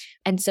together.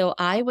 And so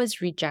I was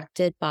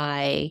rejected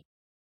by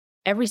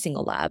every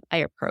single lab I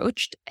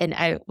approached. And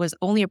I was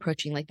only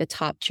approaching like the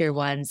top tier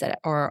ones that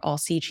are all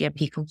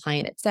CGMP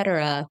compliant, et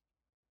cetera.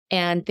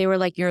 And they were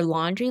like, your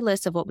laundry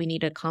list of what we need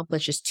to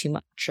accomplish is too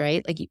much,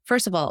 right? Like,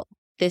 first of all,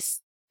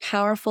 this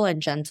powerful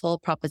and gentle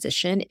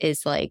proposition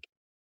is like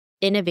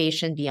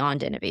innovation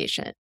beyond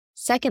innovation.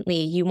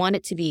 Secondly, you want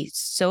it to be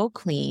so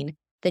clean.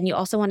 Then you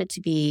also want it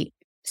to be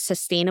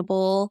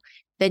sustainable.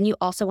 Then you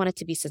also want it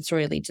to be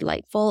sensorially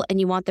delightful. And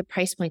you want the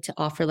price point to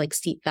offer like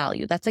steep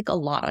value. That's like a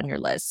lot on your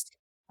list.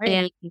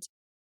 Right. And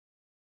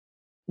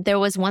there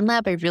was one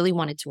lab I really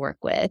wanted to work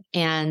with.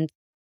 And,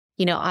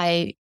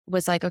 I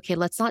was like, okay,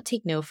 let's not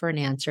take no for an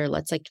answer.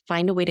 Let's like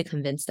find a way to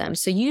convince them.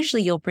 So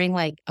usually you'll bring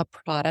like a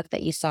product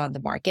that you saw in the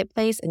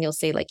marketplace and you'll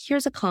say like,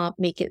 here's a comp,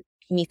 make it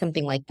me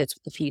something like this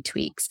with a few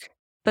tweaks.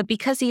 But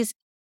because these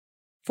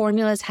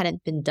formulas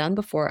hadn't been done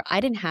before, I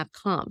didn't have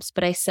comps,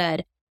 but I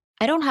said,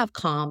 I don't have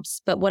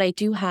comps, but what I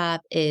do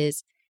have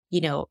is,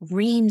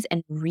 reams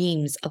and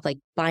reams of like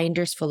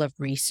binders full of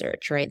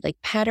research, right? Like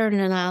pattern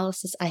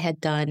analysis I had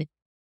done,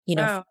 for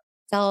Wow.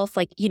 myself,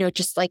 like,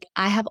 just like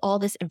I have all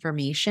this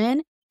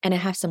information and I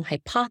have some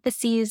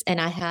hypotheses and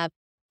I have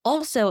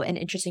also an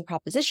interesting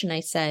proposition.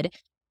 I said,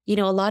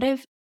 a lot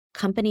of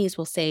companies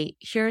will say,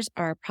 here's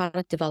our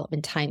product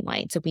development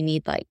timeline. So we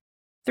need like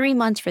 3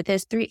 months for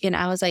this, and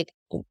I was like,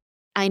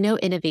 I know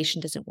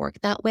innovation doesn't work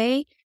that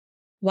way.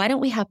 Why don't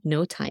we have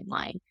no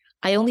timeline?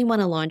 I only want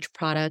to launch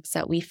products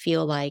that we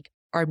feel like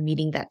are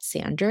meeting that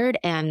standard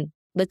and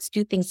let's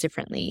do things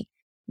differently.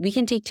 We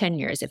can take 10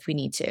 years if we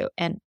need to.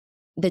 And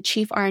the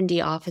chief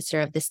R&D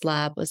officer of this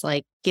lab was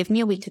like, give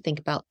me a week to think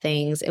about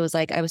things. It was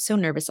like, I was so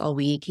nervous all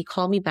week. He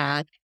called me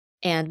back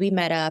and we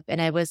met up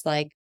and I was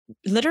like,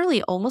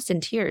 literally almost in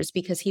tears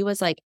because he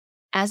was like,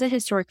 as a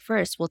historic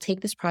first, we'll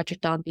take this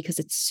project on because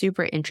it's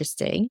super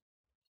interesting.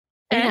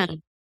 Okay.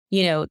 And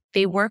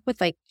they work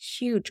with like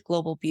huge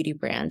global beauty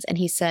brands. And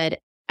he said,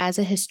 as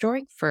a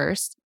historic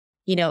first,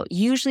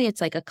 usually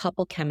it's like a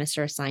couple chemists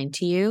are assigned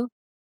to you.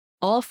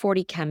 All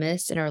 40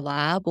 chemists in our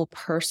lab will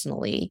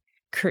personally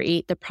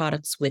create the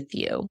products with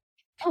you.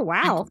 Oh, And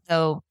wow.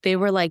 so they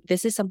were like,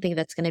 this is something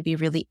that's going to be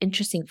really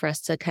interesting for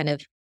us to kind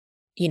of,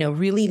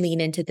 really lean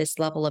into this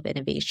level of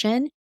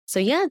innovation. So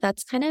yeah,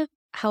 that's kind of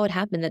how it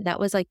happened. That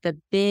was like the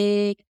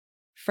big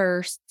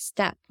first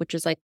step, which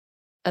was like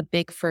a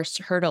big first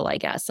hurdle, I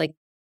guess. Like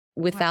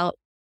without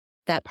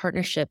that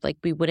partnership, like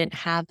we wouldn't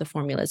have the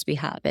formulas we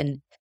have.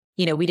 And,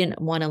 we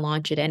didn't want to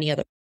launch it any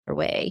other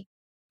way.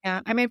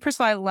 Yeah. I mean, first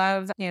of all, I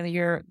love,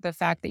 the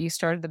fact that you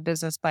started the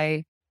business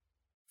by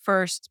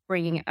first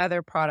bringing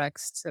other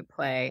products to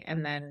play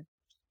and then,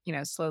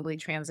 slowly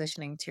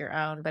transitioning to your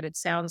own. But it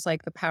sounds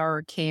like the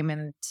power came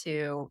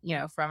into,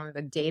 from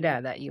the data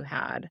that you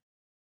had,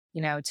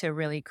 to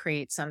really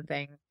create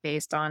something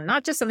based on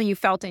not just something you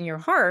felt in your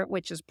heart,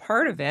 which is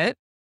part of it,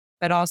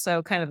 but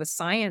also kind of the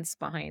science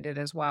behind it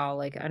as well,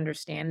 like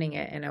understanding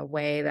it in a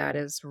way that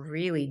is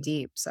really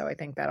deep. So I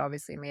think that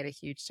obviously made a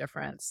huge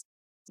difference.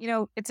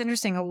 It's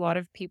interesting. A lot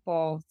of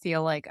people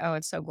feel like, oh,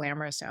 it's so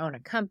glamorous to own a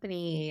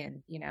company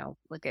and,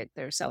 look at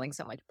they're selling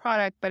so much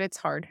product, but it's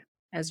hard,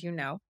 as you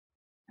know.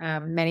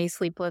 Many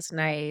sleepless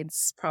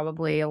nights,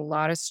 probably a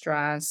lot of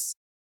stress.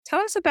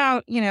 Tell us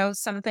about,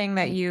 something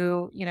that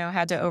you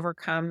had to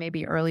overcome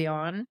maybe early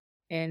on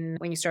in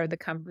when you started the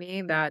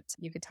company that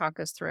you could talk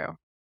us through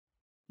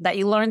that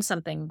you learned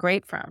something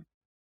great from.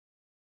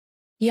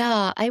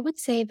 Yeah, I would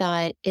say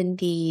that in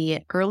the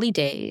early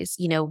days,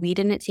 we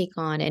didn't take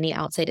on any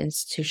outside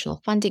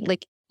institutional funding.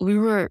 Like we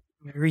were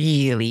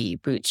really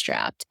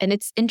bootstrapped. And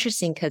it's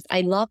interesting because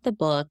I love the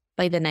book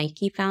by the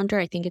Nike founder.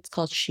 I think it's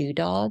called Shoe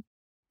Dog,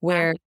 Yeah.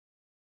 where,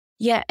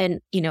 yeah.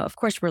 And, of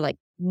course, we're like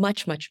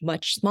much, much,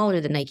 much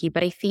smaller than Nike.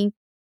 But I think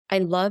I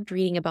loved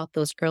reading about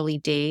those early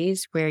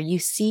days where you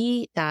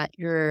see that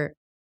your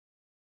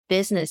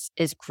business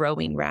is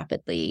growing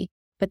rapidly,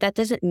 but that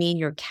doesn't mean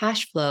your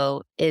cash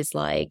flow is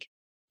like,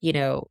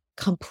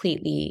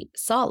 completely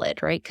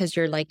solid, right? Because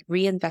you're like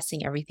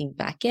reinvesting everything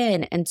back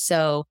in. And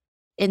so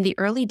in the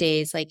early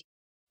days, like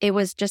it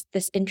was just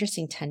this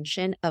interesting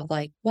tension of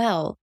like,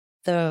 well,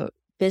 the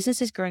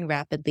business is growing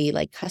rapidly,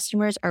 like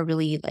customers are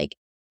really like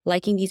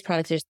liking these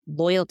products, there's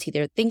loyalty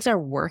there, things are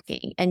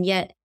working. And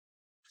yet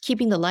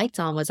keeping the lights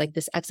on was like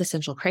this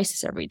existential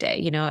crisis every day.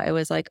 It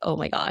was like, oh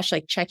my gosh,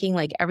 like checking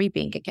like every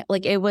bank account.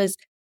 Like it was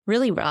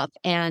really rough.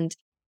 And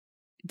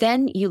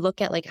then you look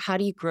at like how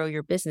do you grow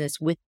your business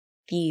with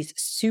these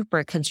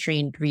super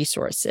constrained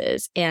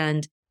resources?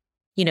 And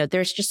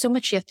there's just so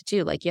much you have to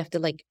do. Like you have to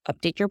like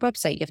update your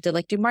website, you have to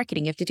like do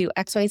marketing, you have to do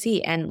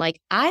XYZ. And like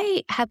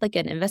I had like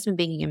an investment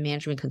banking and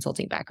management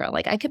consulting background.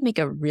 Like I could make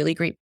a really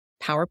great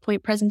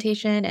PowerPoint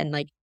presentation and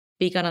like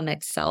be good on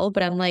Excel,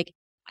 but I'm like,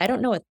 I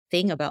don't know a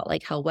thing about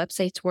like how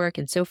websites work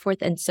and so forth.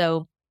 And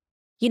so,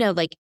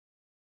 like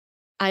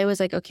I was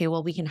like, okay,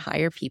 well, we can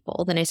hire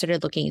people. Then I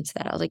started looking into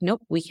that. I was like,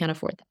 nope, we can't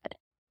afford that.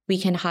 We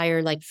can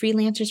hire like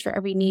freelancers for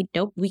every need.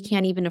 Nope, we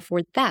can't even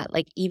afford that.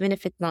 Like, even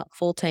if it's not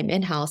full time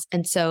in house.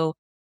 And so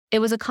it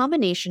was a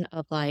combination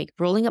of like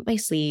rolling up my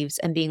sleeves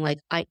and being like,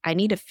 I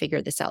need to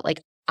figure this out.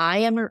 Like, I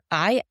have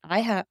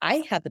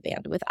the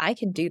bandwidth. I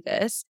can do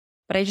this,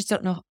 but I just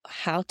don't know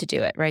how to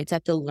do it. Right. So I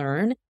have to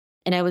learn.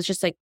 And I was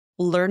just like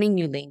learning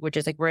new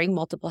languages, like wearing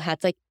multiple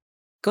hats. Like,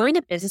 going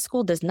to business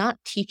school does not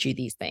teach you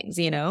these things.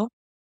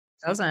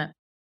 Doesn't.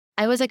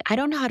 I was like, I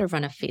don't know how to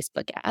run a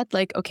Facebook ad.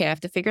 Like, okay, I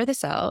have to figure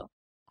this out.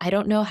 I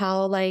don't know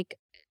how like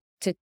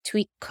to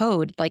tweak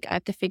code. Like I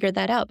have to figure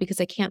that out because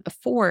I can't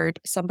afford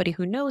somebody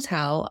who knows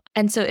how.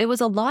 And so it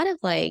was a lot of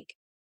like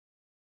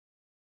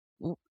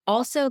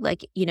also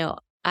like,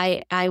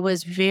 I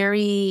was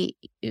very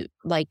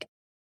like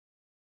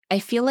I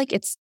feel like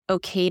it's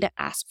okay to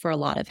ask for a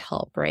lot of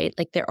help, right?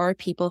 Like there are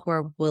people who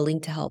are willing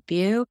to help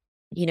you.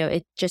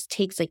 It just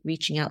takes like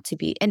reaching out to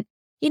be and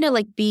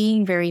like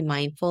being very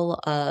mindful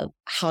of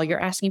how you're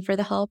asking for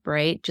the help,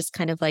 right? Just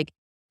kind of like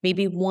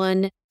maybe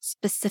one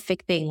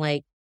specific thing,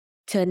 like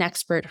to an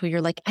expert who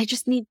you're like, I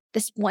just need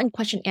this one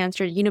question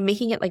answered,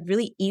 making it like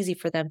really easy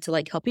for them to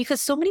like help you.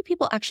 Because so many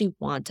people actually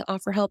want to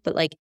offer help, but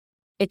like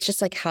it's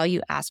just like how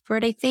you ask for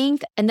it, I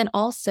think. And then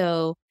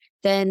also,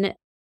 then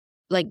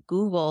like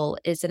Google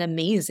is an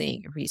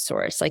amazing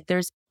resource. Like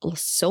there's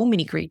so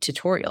many great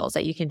tutorials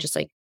that you can just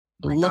like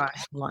Oh my look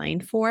gosh.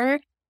 online for.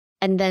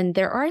 And then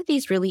there are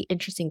these really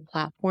interesting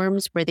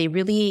platforms where they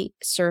really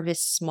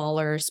service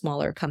smaller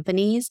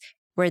companies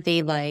where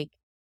they like,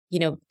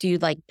 do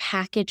like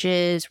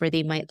packages where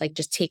they might like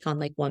just take on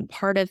like one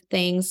part of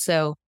things.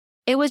 So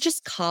it was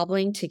just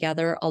cobbling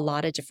together a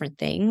lot of different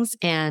things.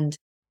 And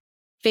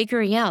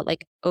figuring out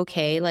like,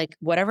 okay, like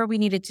whatever we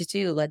needed to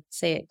do, let's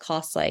say it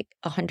costs like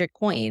 100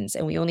 coins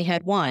and we only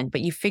had one,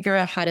 but you figure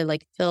out how to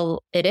like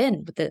fill it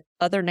in with the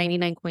other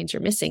 99 coins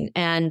you're missing.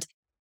 And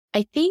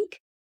I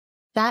think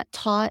that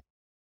taught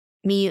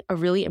me a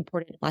really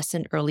important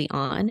lesson early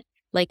on,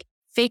 like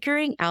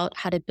figuring out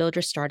how to build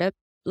your startup.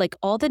 Like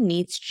all the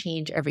needs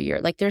change every year.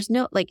 Like there's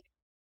no, like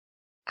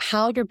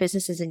how your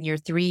business is in year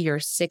 3, year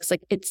 6,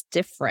 like it's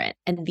different.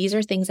 And these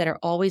are things that are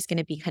always going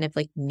to be kind of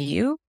like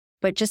new,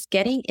 but just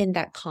getting in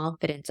that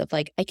confidence of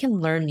like, I can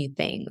learn new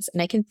things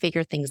and I can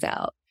figure things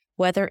out.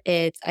 Whether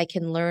it's I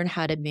can learn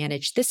how to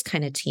manage this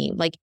kind of team.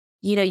 Like,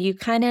 you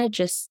kind of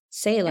just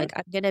say, Yeah. like,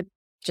 I'm going to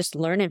just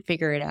learn and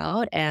figure it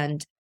out.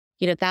 And,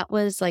 that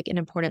was like an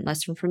important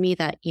lesson for me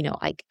that,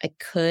 I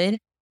could,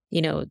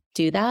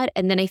 do that.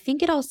 And then I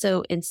think it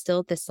also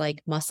instilled this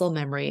like muscle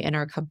memory in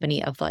our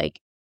company of like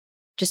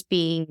just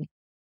being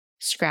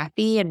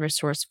scrappy and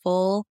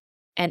resourceful.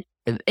 And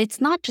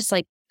it's not just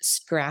like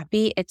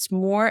scrappy, it's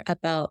more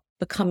about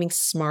becoming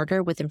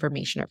smarter with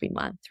information every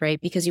month,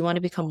 right? Because you want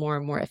to become more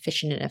and more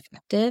efficient and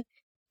effective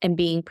and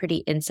being pretty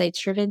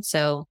insights driven.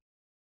 So,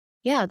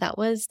 yeah, that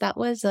was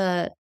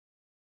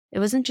it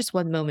wasn't just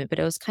one moment, but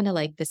it was kind of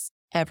like this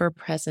ever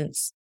present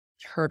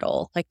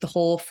hurdle, like the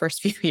whole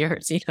first few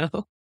years.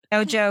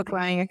 No joke,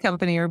 running a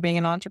company or being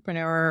an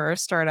entrepreneur or a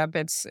startup,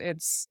 it's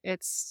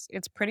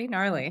pretty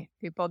gnarly.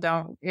 People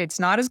don't it's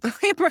not as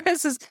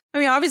glamorous as I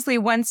mean, obviously,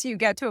 once you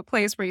get to a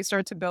place where you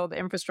start to build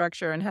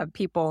infrastructure and have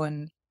people,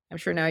 and I'm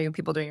sure now you have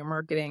people doing your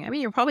marketing. I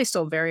mean, you're probably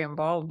still very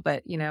involved,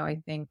 but,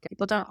 I think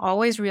people don't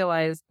always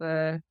realize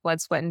the blood,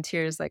 sweat, and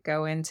tears that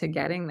go into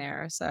getting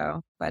there.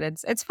 So, but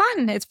it's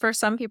fun. It's for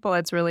some people,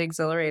 it's really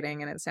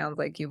exhilarating, and it sounds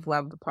like you've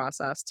loved the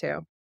process too.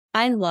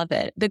 I love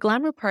it. The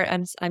glamour part,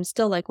 I'm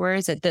still like, where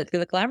is it?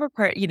 The glamour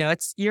part,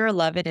 it's year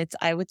 11.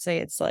 I would say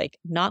it's like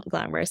not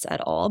glamorous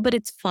at all, but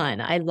it's fun.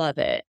 I love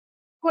it.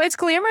 Well, it's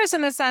glamorous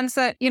in the sense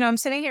that, I'm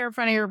sitting here in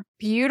front of your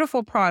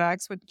beautiful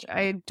products, which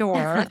I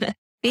adore.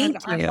 And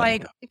Thank I'm you.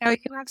 like,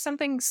 you have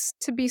something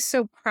to be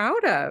so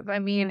proud of. I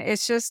mean,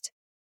 it's just,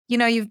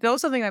 you've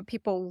built something that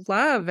people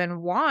love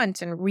and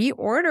want and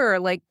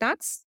reorder. Like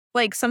that's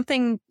like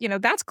something,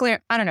 that's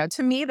I don't know.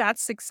 To me,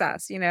 that's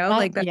success,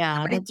 like that Yeah,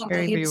 somebody that's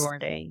very believes,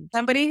 rewarding.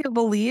 somebody who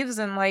believes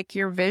in like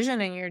your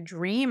vision and your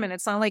dream. And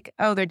it's not like,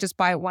 oh, they just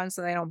buy it once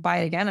and they don't buy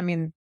it again. I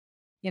mean,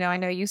 I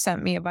know you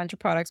sent me a bunch of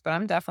products, but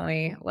I'm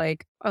definitely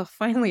like, oh,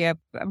 finally a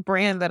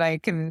brand that I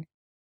can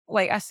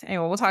like.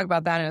 Anyway, we'll talk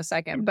about that in a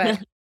second. But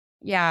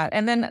yeah,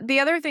 and then the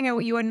other thing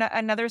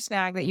another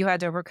snag that you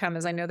had to overcome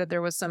is I know that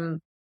there was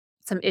some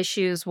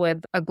issues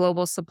with a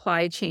global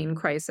supply chain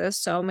crisis.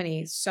 So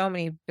many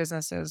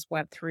businesses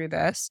went through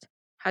this.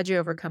 How'd you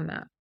overcome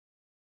that?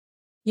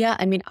 Yeah,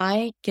 I mean,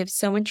 I give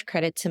so much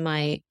credit to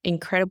my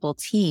incredible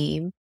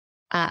team.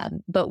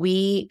 But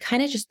we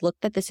kind of just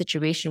looked at the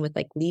situation with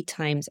like lead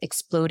times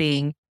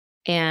exploding.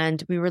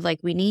 And we were like,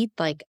 we need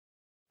like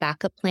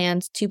backup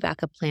plans, two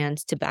backup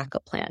plans to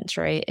backup plans,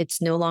 right?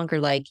 It's no longer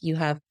like you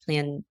have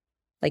planned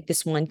like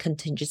this one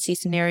contingency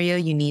scenario.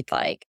 You need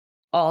like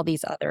all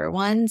these other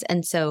ones.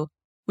 And so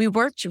we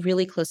worked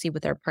really closely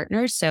with our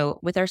partners. So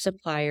with our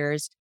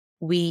suppliers,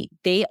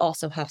 they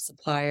also have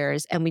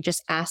suppliers, and we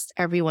just asked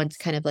everyone to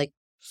kind of like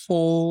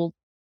hold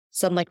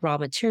some like raw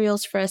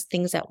materials for us,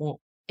 things that won't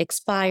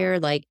expire,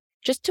 like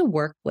just to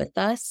work with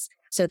us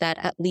so that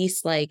at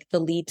least like the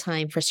lead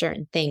time for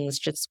certain things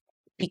just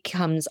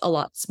becomes a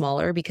lot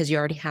smaller because you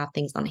already have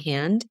things on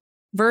hand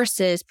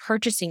versus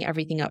purchasing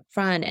everything up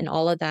front and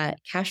all of that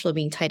cash flow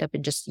being tied up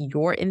in just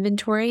your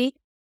inventory.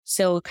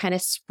 So kind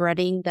of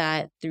spreading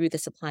that through the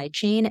supply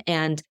chain.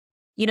 And,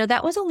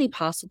 that was only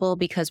possible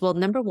because, well,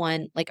 number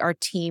one, like our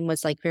team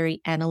was like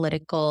very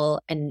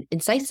analytical and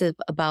incisive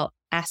about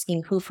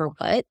asking who for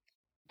what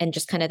and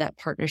just kind of that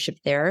partnership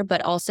there.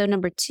 But also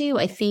number two,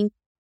 I think,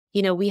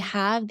 we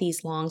have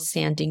these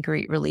long-standing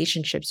great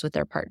relationships with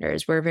our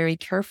partners. We're very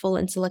careful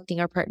in selecting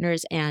our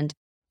partners, and,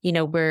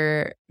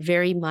 we're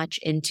very much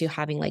into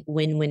having like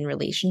win-win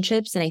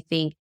relationships. And I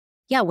think,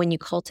 yeah, when you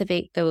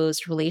cultivate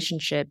those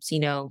relationships,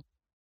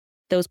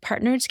 those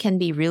partners can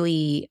be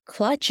really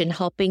clutch in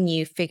helping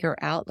you figure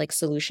out like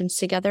solutions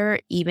together,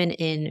 even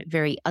in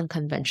very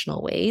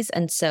unconventional ways.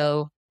 And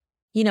so,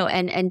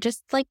 and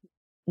just like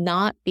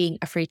not being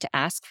afraid to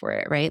ask for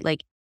it, right?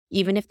 Like,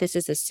 even if this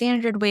is a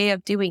standard way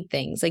of doing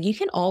things, like you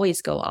can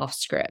always go off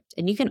script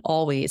and you can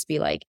always be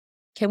like,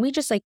 can we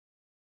just like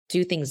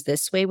do things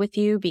this way with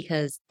you?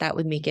 Because that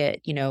would make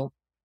it,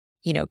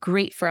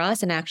 great for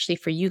us and actually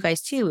for you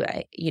guys too.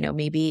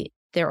 Maybe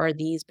there are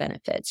these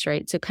benefits,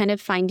 right? So kind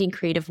of finding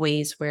creative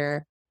ways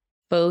where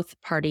both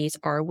parties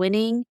are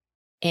winning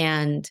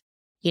and,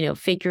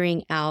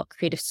 figuring out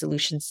creative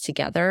solutions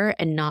together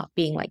and not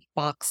being like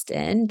boxed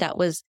in. That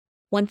was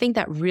one thing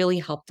that really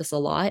helped us a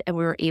lot. And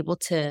we were able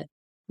to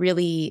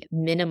really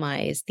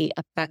minimize the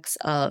effects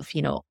of,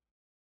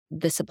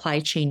 the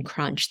supply chain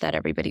crunch that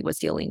everybody was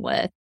dealing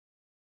with.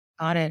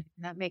 Got it.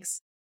 That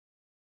makes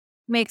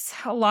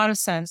a lot of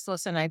sense.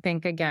 Listen, I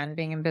think again,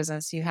 being in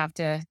business, you have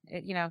to,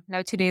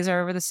 no 2 days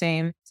are ever the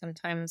same.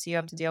 Sometimes you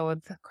have to deal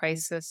with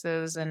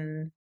crises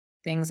and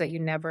things that you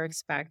never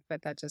expect,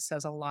 but that just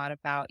says a lot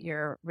about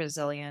your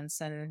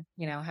resilience and,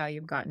 how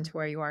you've gotten to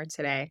where you are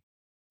today.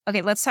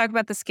 Okay, let's talk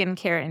about the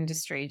skincare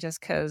industry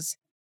just because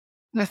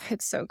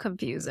it's so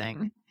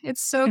confusing.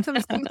 It's so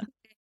confusing.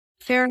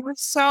 There are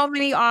so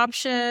many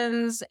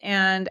options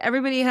and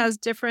everybody has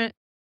different,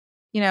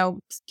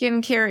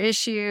 skincare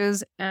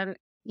issues. And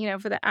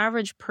for the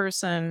average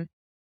person,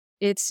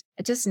 it's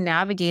just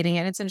navigating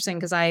it. It's interesting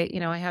because I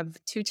have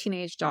 2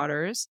 teenage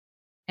daughters,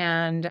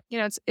 and,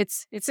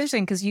 it's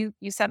interesting because you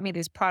sent me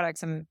these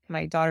products, and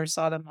my daughter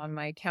saw them on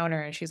my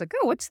counter, and she's like,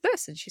 "Oh, what's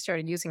this?" And she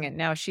started using it.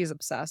 Now she's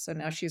obsessed, and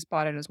now she's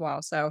bought it as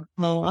well. So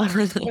Oh,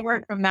 I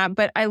work from that,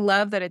 but I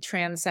love that it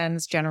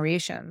transcends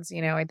generations.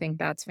 I think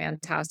that's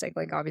fantastic.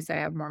 Like, obviously, I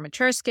have more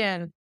mature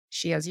skin.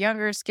 She has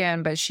younger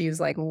skin, but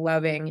she's like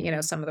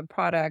loving, some of the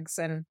products.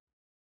 And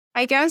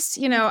I guess,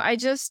 I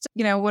just,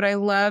 what I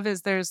love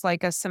is there's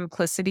like a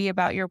simplicity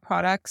about your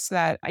products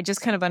that I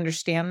just kind of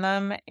understand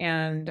them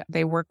and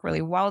they work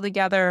really well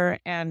together.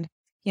 And,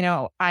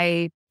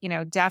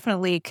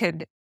 definitely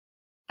could,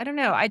 I don't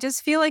know. I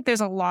just feel like there's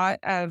a lot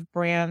of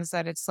brands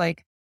that it's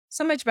like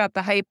so much about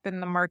the hype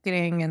and the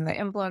marketing and the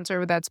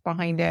influencer that's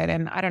behind it.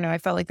 And I don't know. I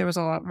felt like there was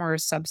a lot more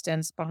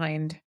substance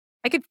behind.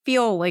 I could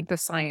feel like the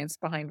science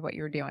behind what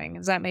you're doing.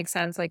 Does that make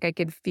sense? Like I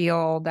could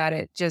feel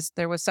that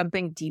there was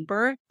something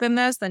deeper than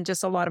this, than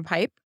just a lot of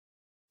hype,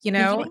 you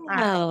know?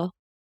 yeah.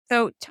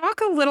 So talk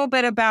a little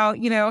bit about,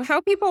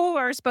 how people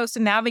are supposed to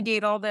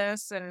navigate all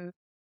this and,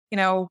 you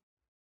know,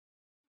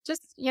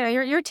 just,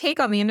 your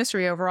take on the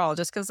industry overall,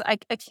 just because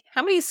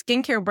how many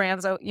skincare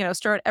brands,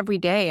 start every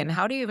day and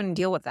how do you even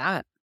deal with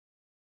that?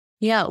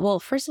 Yeah. Well,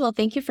 first of all,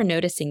 thank you for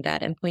noticing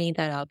that and pointing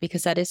that out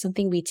because that is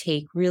something we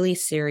take really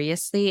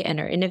seriously and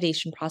our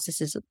innovation process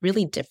is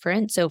really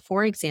different. So,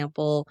 for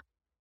example,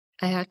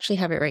 I actually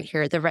have it right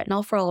here the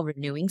retinol for all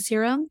renewing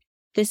serum.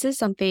 This is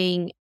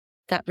something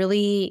that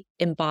really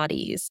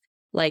embodies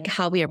like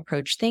how we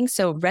approach things.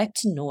 So,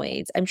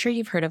 retinoids, I'm sure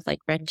you've heard of like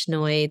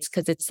retinoids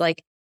because it's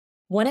like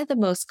one of the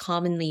most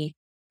commonly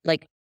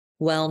like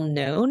well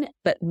known,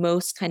 but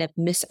most kind of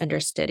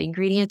misunderstood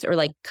ingredients, or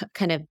like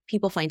kind of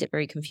people find it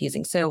very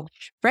confusing. So,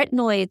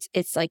 retinoids,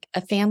 it's like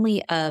a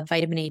family of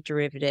vitamin A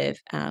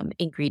derivative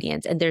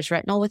ingredients, and there's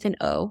retinol with an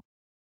O.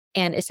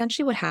 And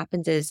essentially, what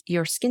happens is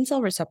your skin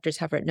cell receptors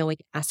have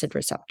retinoic acid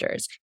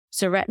receptors.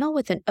 So, retinol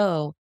with an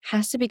O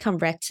has to become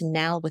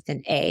retinal with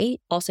an A,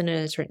 also known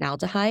as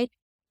retinaldehyde,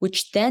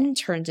 which then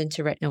turns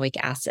into retinoic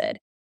acid.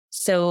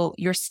 So,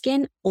 your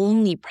skin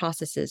only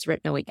processes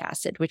retinoic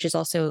acid, which is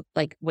also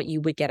like what you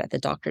would get at the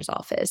doctor's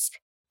office.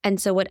 And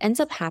so, what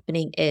ends up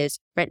happening is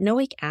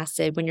retinoic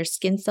acid, when your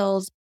skin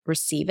cells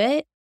receive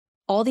it,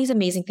 all these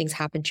amazing things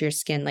happen to your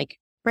skin, like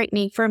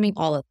brightening, firming,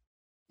 all of it.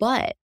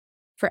 But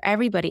for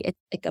everybody, it's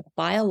like a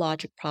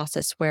biologic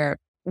process where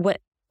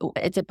what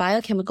it's a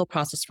biochemical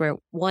process where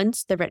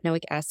once the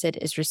retinoic acid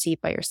is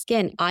received by your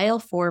skin,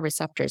 IL-4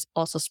 receptors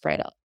also spread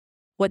up.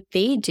 What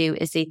they do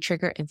is they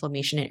trigger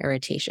inflammation and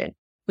irritation,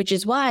 which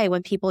is why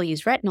when people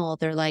use retinol,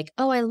 they're like,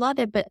 oh, I love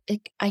it, but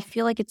I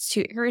feel like it's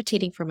too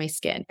irritating for my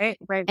skin. Right,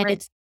 right, And right.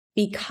 it's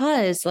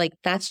because like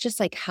that's just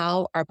like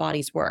how our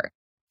bodies work.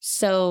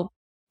 So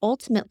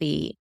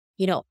ultimately,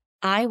 you know,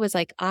 I was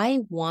like, I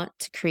want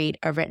to create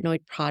a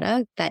retinoid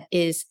product that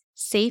is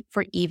safe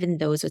for even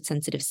those with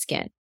sensitive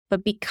skin.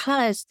 But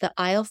because the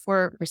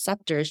IL-4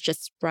 receptors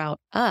just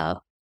sprout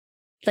up,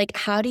 like,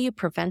 how do you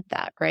prevent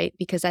that? Right.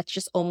 Because that's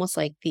just almost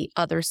like the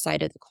other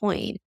side of the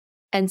coin.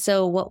 And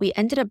so, what we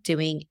ended up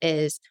doing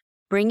is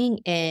bringing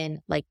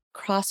in like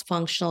cross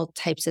functional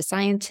types of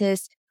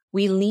scientists.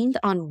 We leaned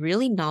on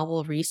really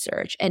novel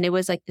research. And it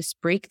was like this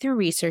breakthrough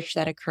research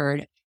that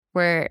occurred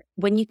where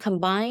when you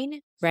combine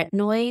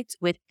retinoids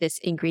with this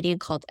ingredient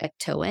called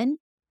ectoin,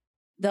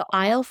 the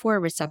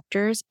IL-4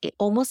 receptors,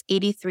 almost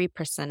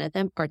 83% of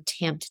them are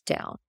tamped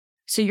down.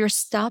 So you're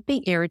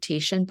stopping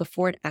irritation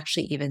before it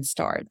actually even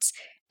starts.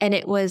 And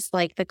it was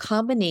like the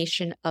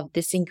combination of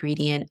this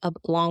ingredient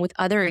along with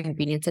other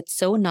ingredients that's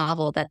so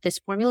novel that this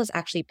formula is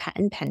actually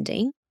patent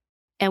pending.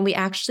 And we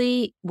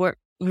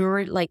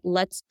were like,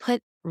 let's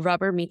put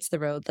rubber meets the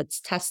road.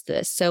 Let's test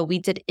this. So we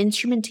did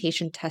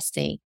instrumentation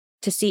testing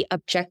to see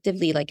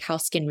objectively like how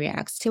skin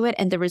reacts to it.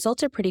 And the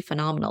results are pretty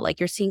phenomenal. Like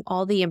you're seeing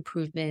all the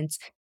improvements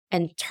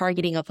and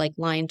targeting of like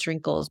lines,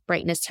 wrinkles,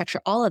 brightness, texture,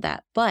 all of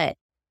that. But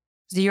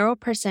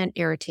 0%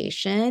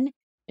 irritation,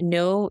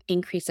 no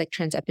increase like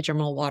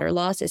transepidermal water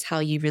loss is how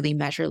you really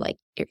measure like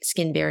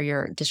skin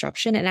barrier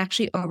disruption. And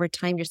actually over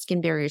time, your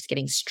skin barrier is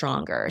getting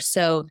stronger.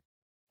 So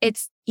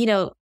it's,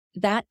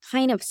 that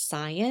kind of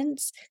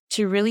science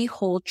to really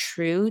hold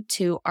true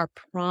to our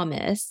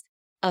promise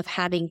of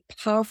having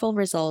powerful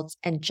results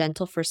and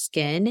gentle for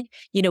skin,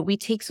 we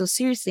take so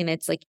seriously. And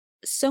it's like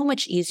so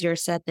much easier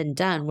said than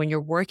done when you're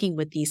working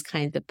with these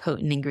kinds of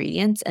potent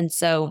ingredients. And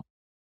so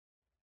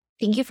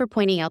thank you for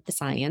pointing out the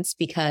science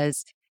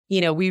because,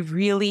 we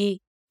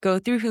really go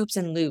through hoops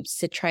and loops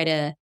to try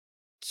to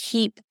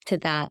keep to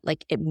that.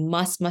 Like it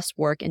must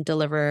work and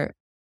deliver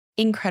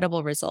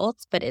incredible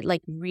results, but it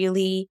like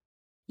really,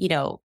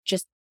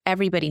 just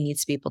everybody needs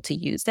to be able to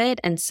use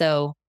it. And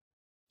so,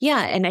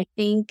 yeah. And I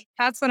think,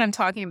 That's what I'm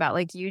talking about.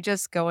 Like you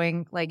just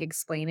going, like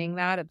explaining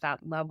that at that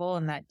level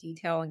and that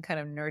detail and kind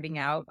of nerding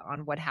out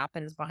on what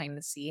happens behind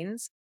the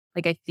scenes.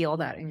 Like I feel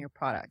that in your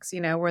products,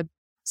 where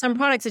some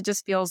products it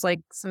just feels like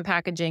some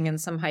packaging and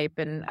some hype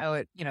and oh,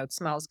 it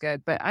smells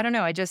good. But I don't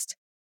know. I just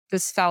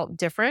this felt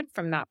different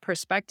from that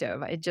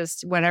perspective. It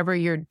just, whatever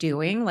you're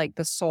doing, like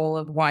the soul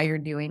of why you're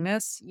doing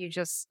this, you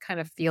just kind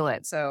of feel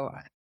it. So,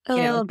 you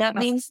know, Oh, that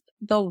means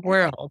the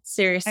world. I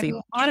Seriously.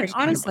 mean,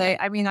 honestly,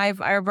 I mean, I've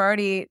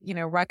already,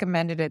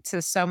 recommended it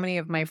to so many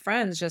of my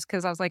friends just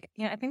because I was like,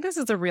 yeah, I think this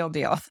is the real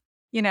deal,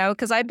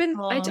 because Oh, I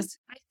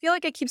feel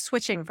like I keep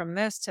switching from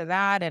this to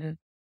that. And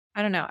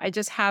I don't know, I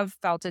just have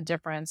felt a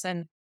difference.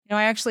 And,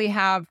 I actually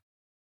have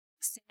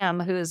Sam,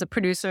 who is a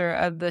producer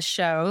of the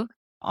show,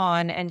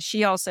 on, and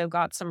she also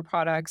got some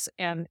products.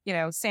 And,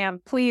 Sam,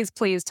 please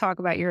talk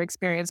about your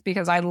experience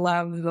because I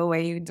love the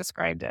way you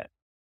described it.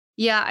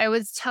 Yeah, I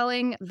was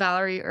telling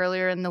Valerie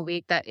earlier in the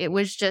week that it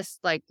was just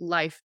like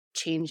life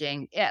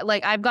changing. Yeah,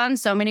 like I've gotten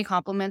so many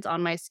compliments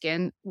on my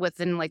skin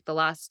within like the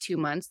last 2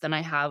 months than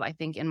I have, I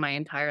think, in my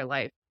entire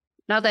life.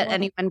 Not that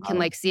anyone can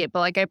wow. like see it, but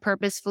like I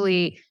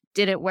purposefully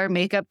didn't wear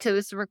makeup to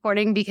this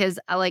recording because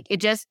I like it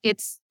just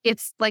it's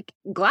like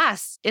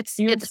glass. Your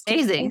It's skin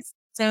amazing. is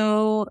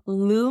so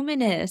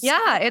luminous.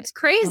 Yeah, it's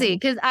crazy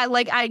because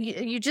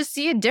you just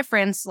see a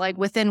difference like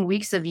within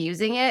weeks of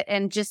using it,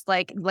 and just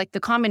like the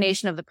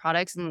combination of the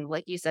products, and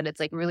like you said, it's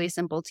like really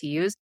simple to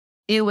use.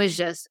 It was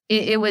just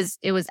it was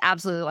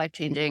absolutely life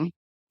changing.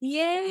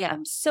 Yay.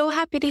 I'm so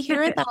happy to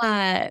hear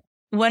that.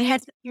 What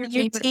has your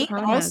Your favorite team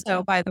product?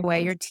 also, by the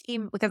way, your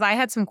team, because I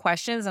had some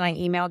questions and I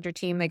emailed your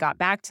team, they got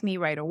back to me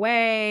right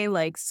away,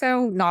 like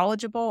so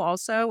knowledgeable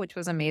also, which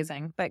was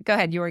amazing. But go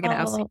ahead, you were going to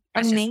ask me Oh, a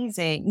question.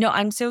 amazing. No,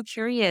 I'm so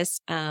curious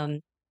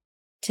to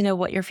know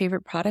what your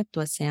favorite product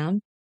was,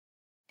 Sam.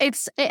 It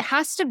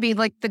has to be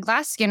like the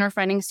glass skin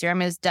refining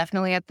serum is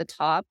definitely at the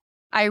top.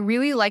 I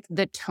really like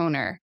the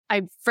toner.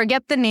 I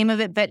forget the name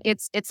of it, but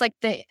it's like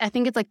I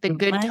think it's like the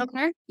good What?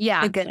 toner.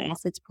 Yeah. The good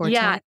acids Yeah.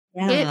 portal.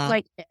 It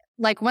Yeah.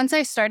 like once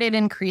I started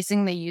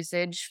increasing the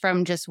usage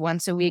from just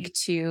once a week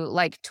to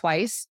like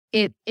twice,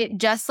 it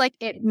just like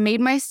it made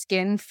my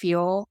skin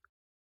feel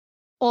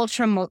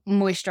ultra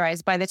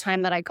moisturized by the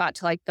time that I got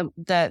to like the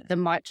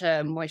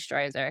matcha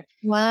moisturizer.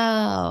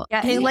 Wow.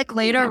 Yeah, it like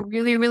laid a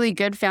really, really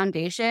good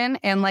foundation,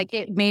 and like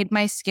it made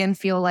my skin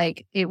feel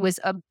like it was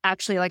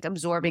actually like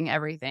absorbing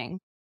everything.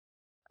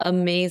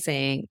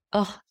 Amazing.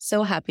 Oh,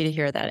 so happy to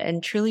hear that.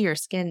 And truly your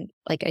skin,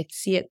 like I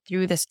see it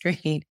through the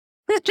screen.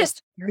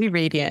 Just very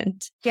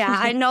radiant. Yeah,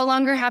 I no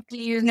longer have to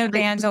use No like,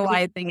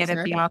 vandalizing it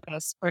at the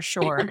office for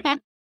sure.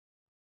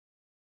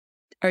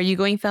 Are you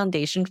going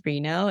foundation free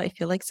now? I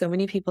feel like so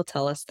many people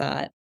tell us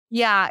that.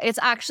 Yeah, it's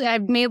actually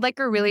I've made like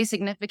a really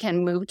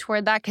significant move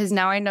toward that because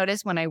now I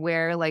notice when I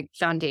wear like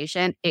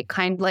foundation, it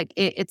kind of like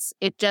it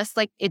just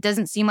like it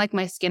doesn't seem like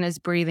my skin is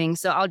breathing.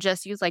 So I'll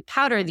just use like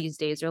powder these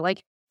days or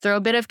like throw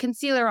a bit of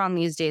concealer on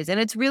these days, and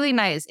it's really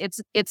nice.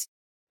 It's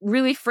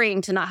really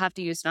freeing to not have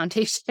to use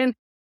foundation.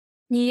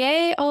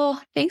 Yay.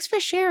 Oh, thanks for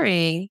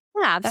sharing.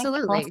 Yeah, That's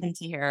absolutely. awesome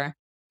to hear.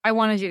 I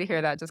wanted you to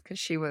hear that just because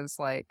she was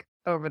like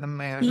over the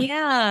moon.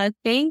 Yeah,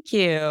 thank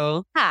you.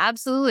 Yeah,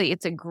 absolutely.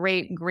 It's a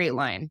great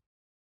line.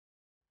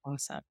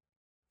 Awesome.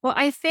 Well,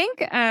 I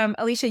think,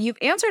 Alicia, you've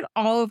answered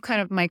all of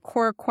kind of my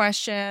core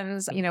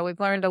questions. We've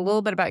learned a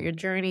little bit about your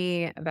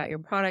journey, about your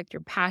product,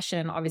 your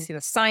passion, obviously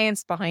the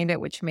science behind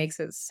it, which makes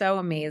it so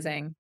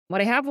amazing.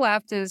 What I have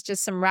left is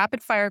just some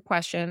rapid fire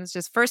questions,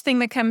 just first thing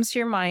that comes to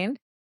your mind,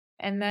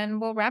 and then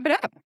we'll wrap it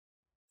up.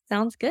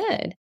 Sounds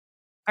good.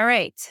 All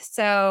right.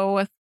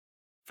 So,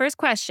 first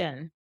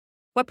question,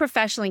 what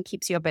professionally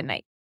keeps you up at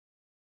night?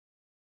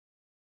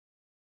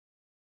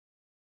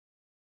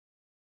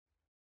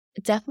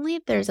 Definitely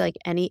if there's like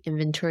any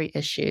inventory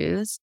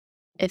issues,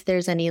 if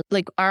there's any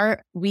like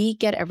we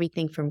get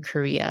everything from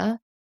Korea.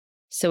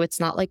 So it's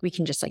not like we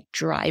can just like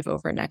drive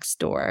over next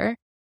door.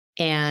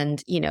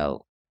 And,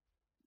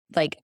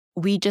 like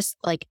we just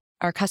like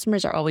our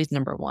customers are always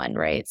number one,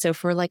 right? So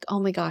if we're like, oh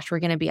my gosh, we're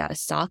going to be out of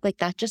stock, like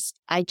that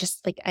I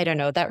just like, I don't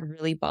know, that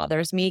really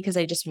bothers me because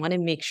I just want to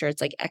make sure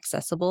it's like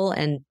accessible.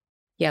 And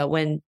yeah,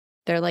 when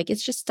they're like,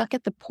 it's just stuck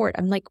at the port,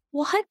 I'm like,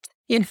 what?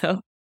 You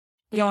know?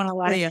 You want to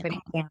let Yeah. it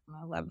down.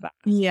 I love that.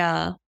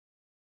 Yeah.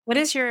 What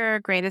is your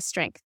greatest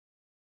strength?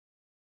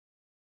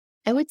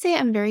 I would say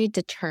I'm very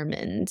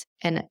determined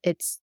and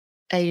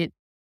I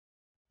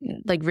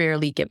like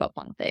rarely give up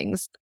on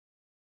things.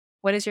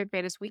 What is your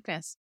greatest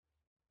weakness?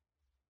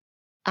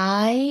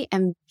 I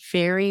am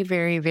very,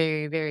 very,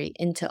 very, very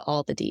into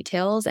all the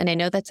details. And I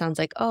know that sounds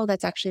like, oh,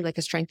 that's actually like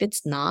a strength.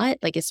 It's not.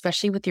 Like,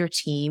 especially with your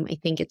team, I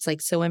think it's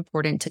like so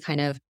important to kind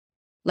of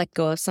let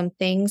go of some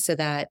things so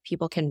that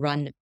people can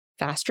run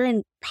faster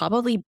and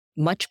probably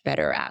much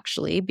better,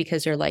 actually,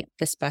 because you're like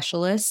the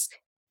specialists.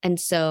 And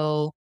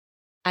so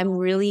I'm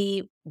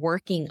really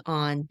working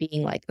on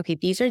being like, okay,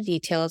 these are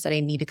details that I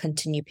need to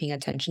continue paying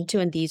attention to.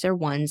 And these are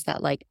ones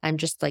that like, I'm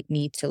just like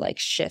need to like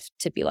shift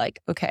to be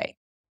like, okay,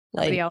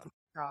 Somebody like, else.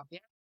 Yeah.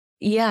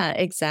 yeah,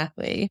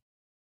 exactly.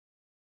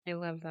 I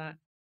love that.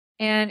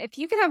 And if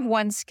you could have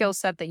one skill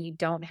set that you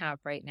don't have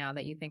right now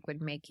that you think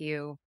would make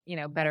you,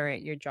 better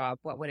at your job,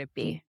 what would it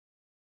be?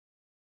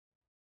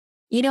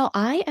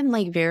 I am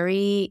like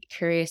very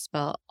curious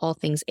about all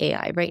things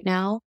AI right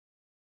now.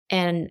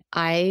 And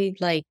I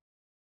like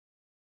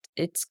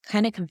it's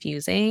kind of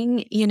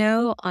confusing,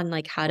 on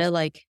like how to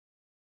like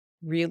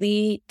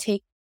really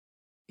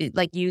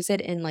use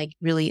it in like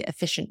really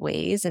efficient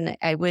ways. And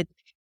I would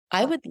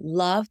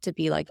love to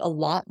be like a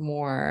lot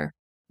more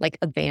like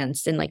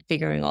advanced in like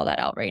figuring all that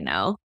out right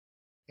now.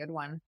 Good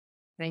one.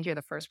 I think you're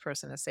the first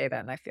person to say that,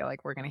 and I feel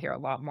like we're going to hear a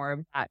lot more of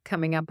that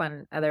coming up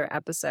on other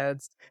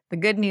episodes. The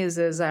good news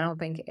is I don't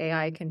think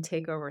AI can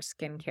take over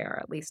skincare,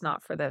 at least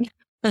not for the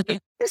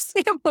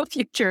foreseeable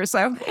future.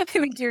 So I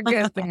think you're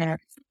good there.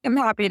 I'm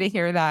happy to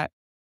hear that.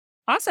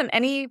 Awesome.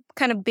 Any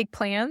kind of big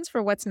plans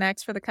for what's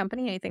next for the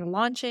company? Anything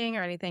launching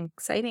or anything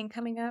exciting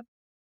coming up?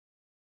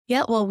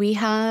 Yeah, well, we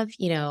have,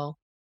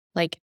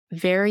 like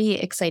very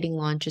exciting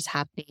launches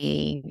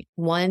happening.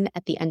 One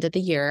at the end of the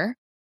year.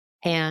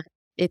 And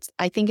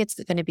I think it's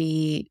going to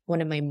be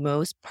one of my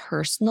most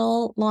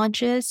personal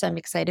launches. So I'm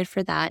excited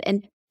for that.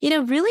 And,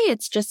 really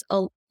it's just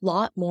a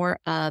lot more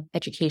of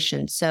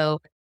education. So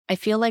I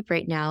feel like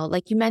right now,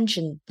 like you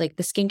mentioned, like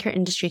the skincare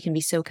industry can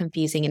be so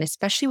confusing. And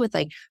especially with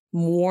like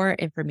more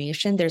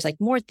information, there's like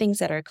more things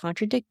that are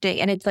contradicting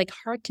and it's like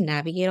hard to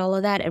navigate all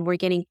of that. And we're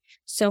getting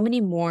so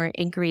many more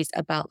inquiries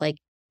about like,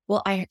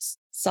 well,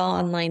 saw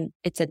online,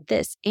 it said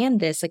this and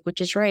this, like,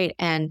 which is right.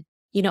 And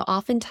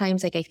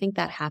oftentimes, like, I think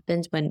that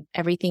happens when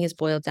everything is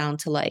boiled down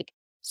to like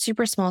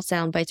super small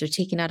sound bites or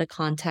taken out of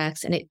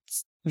context and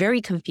it's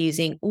very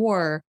confusing.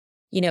 Or,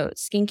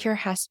 skincare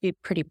has to be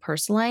pretty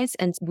personalized.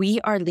 And we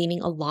are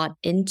leaning a lot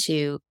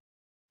into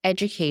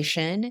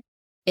education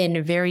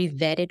in very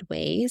vetted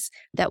ways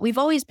that we've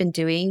always been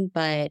doing,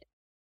 but,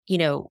 you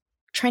know,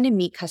 trying to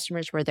meet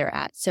customers where they're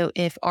at. So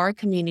if our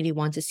community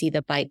wants to see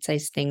the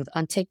bite-sized things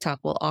on TikTok,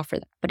 we'll offer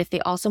that. But if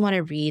they also want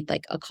to read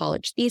like a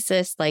college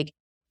thesis, like,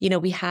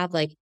 we have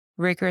like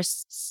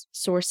rigorous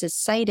sources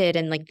cited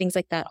and like things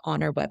like that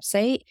on our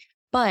website.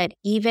 But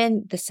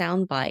even the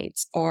sound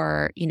bites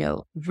are,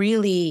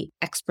 really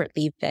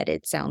expertly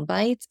vetted sound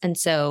bites. And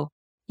so,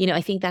 I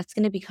think that's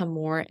going to become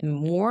more and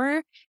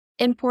more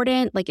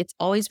important. Like it's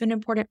always been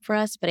important for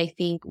us, but I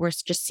think we're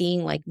just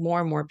seeing like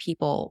more and more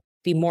people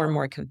be more and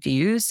more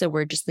confused. So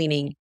we're just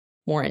leaning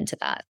more into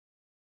that.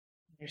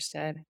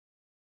 Understood.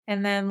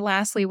 And then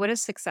lastly, what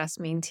does success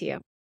mean to you?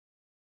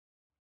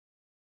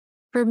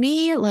 For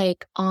me,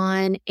 like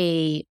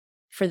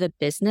for the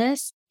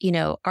business,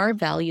 our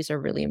values are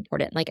really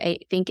important. Like I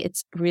think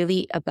it's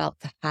really about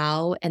the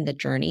how and the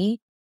journey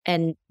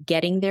and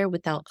getting there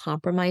without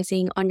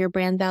compromising on your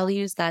brand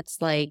values. That's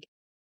like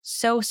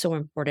so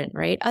important,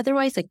 right?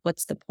 Otherwise, like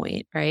what's the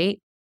point,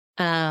 right?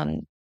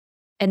 Um,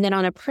 and then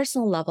on a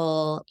personal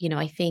level,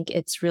 I think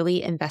it's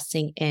really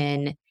investing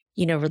in,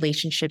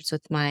 relationships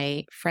with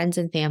my friends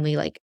and family,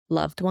 like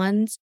loved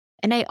ones.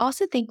 And I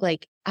also think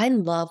like I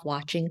love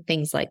watching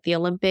things like the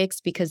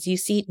Olympics because you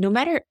see, no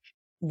matter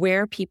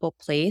where people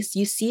place,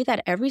 you see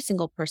that every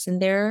single person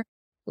there,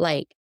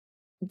 like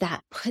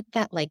that put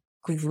that like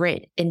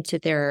grit into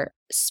their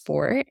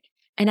sport.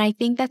 And I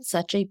think that's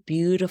such a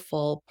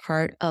beautiful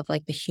part of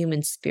like the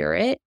human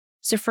spirit.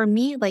 So for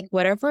me, like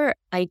whatever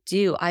I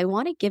do, I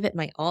want to give it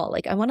my all.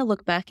 Like I want to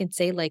look back and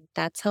say, like,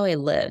 that's how I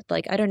lived.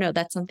 Like, I don't know,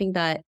 that's something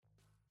that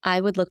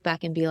I would look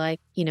back and be like,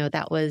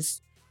 that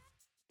was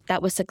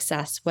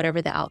success,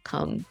 whatever the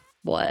outcome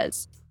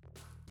was.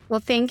 Well,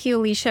 thank you,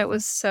 Alicia. It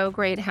was so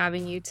great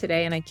having you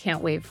today, and I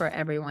can't wait for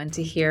everyone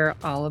to hear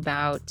all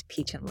about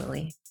Peach and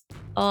Lily.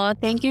 Oh,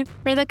 thank you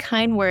for the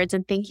kind words.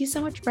 And thank you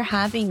so much for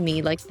having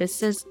me. Like,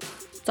 it's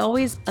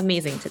always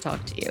amazing to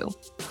talk to you.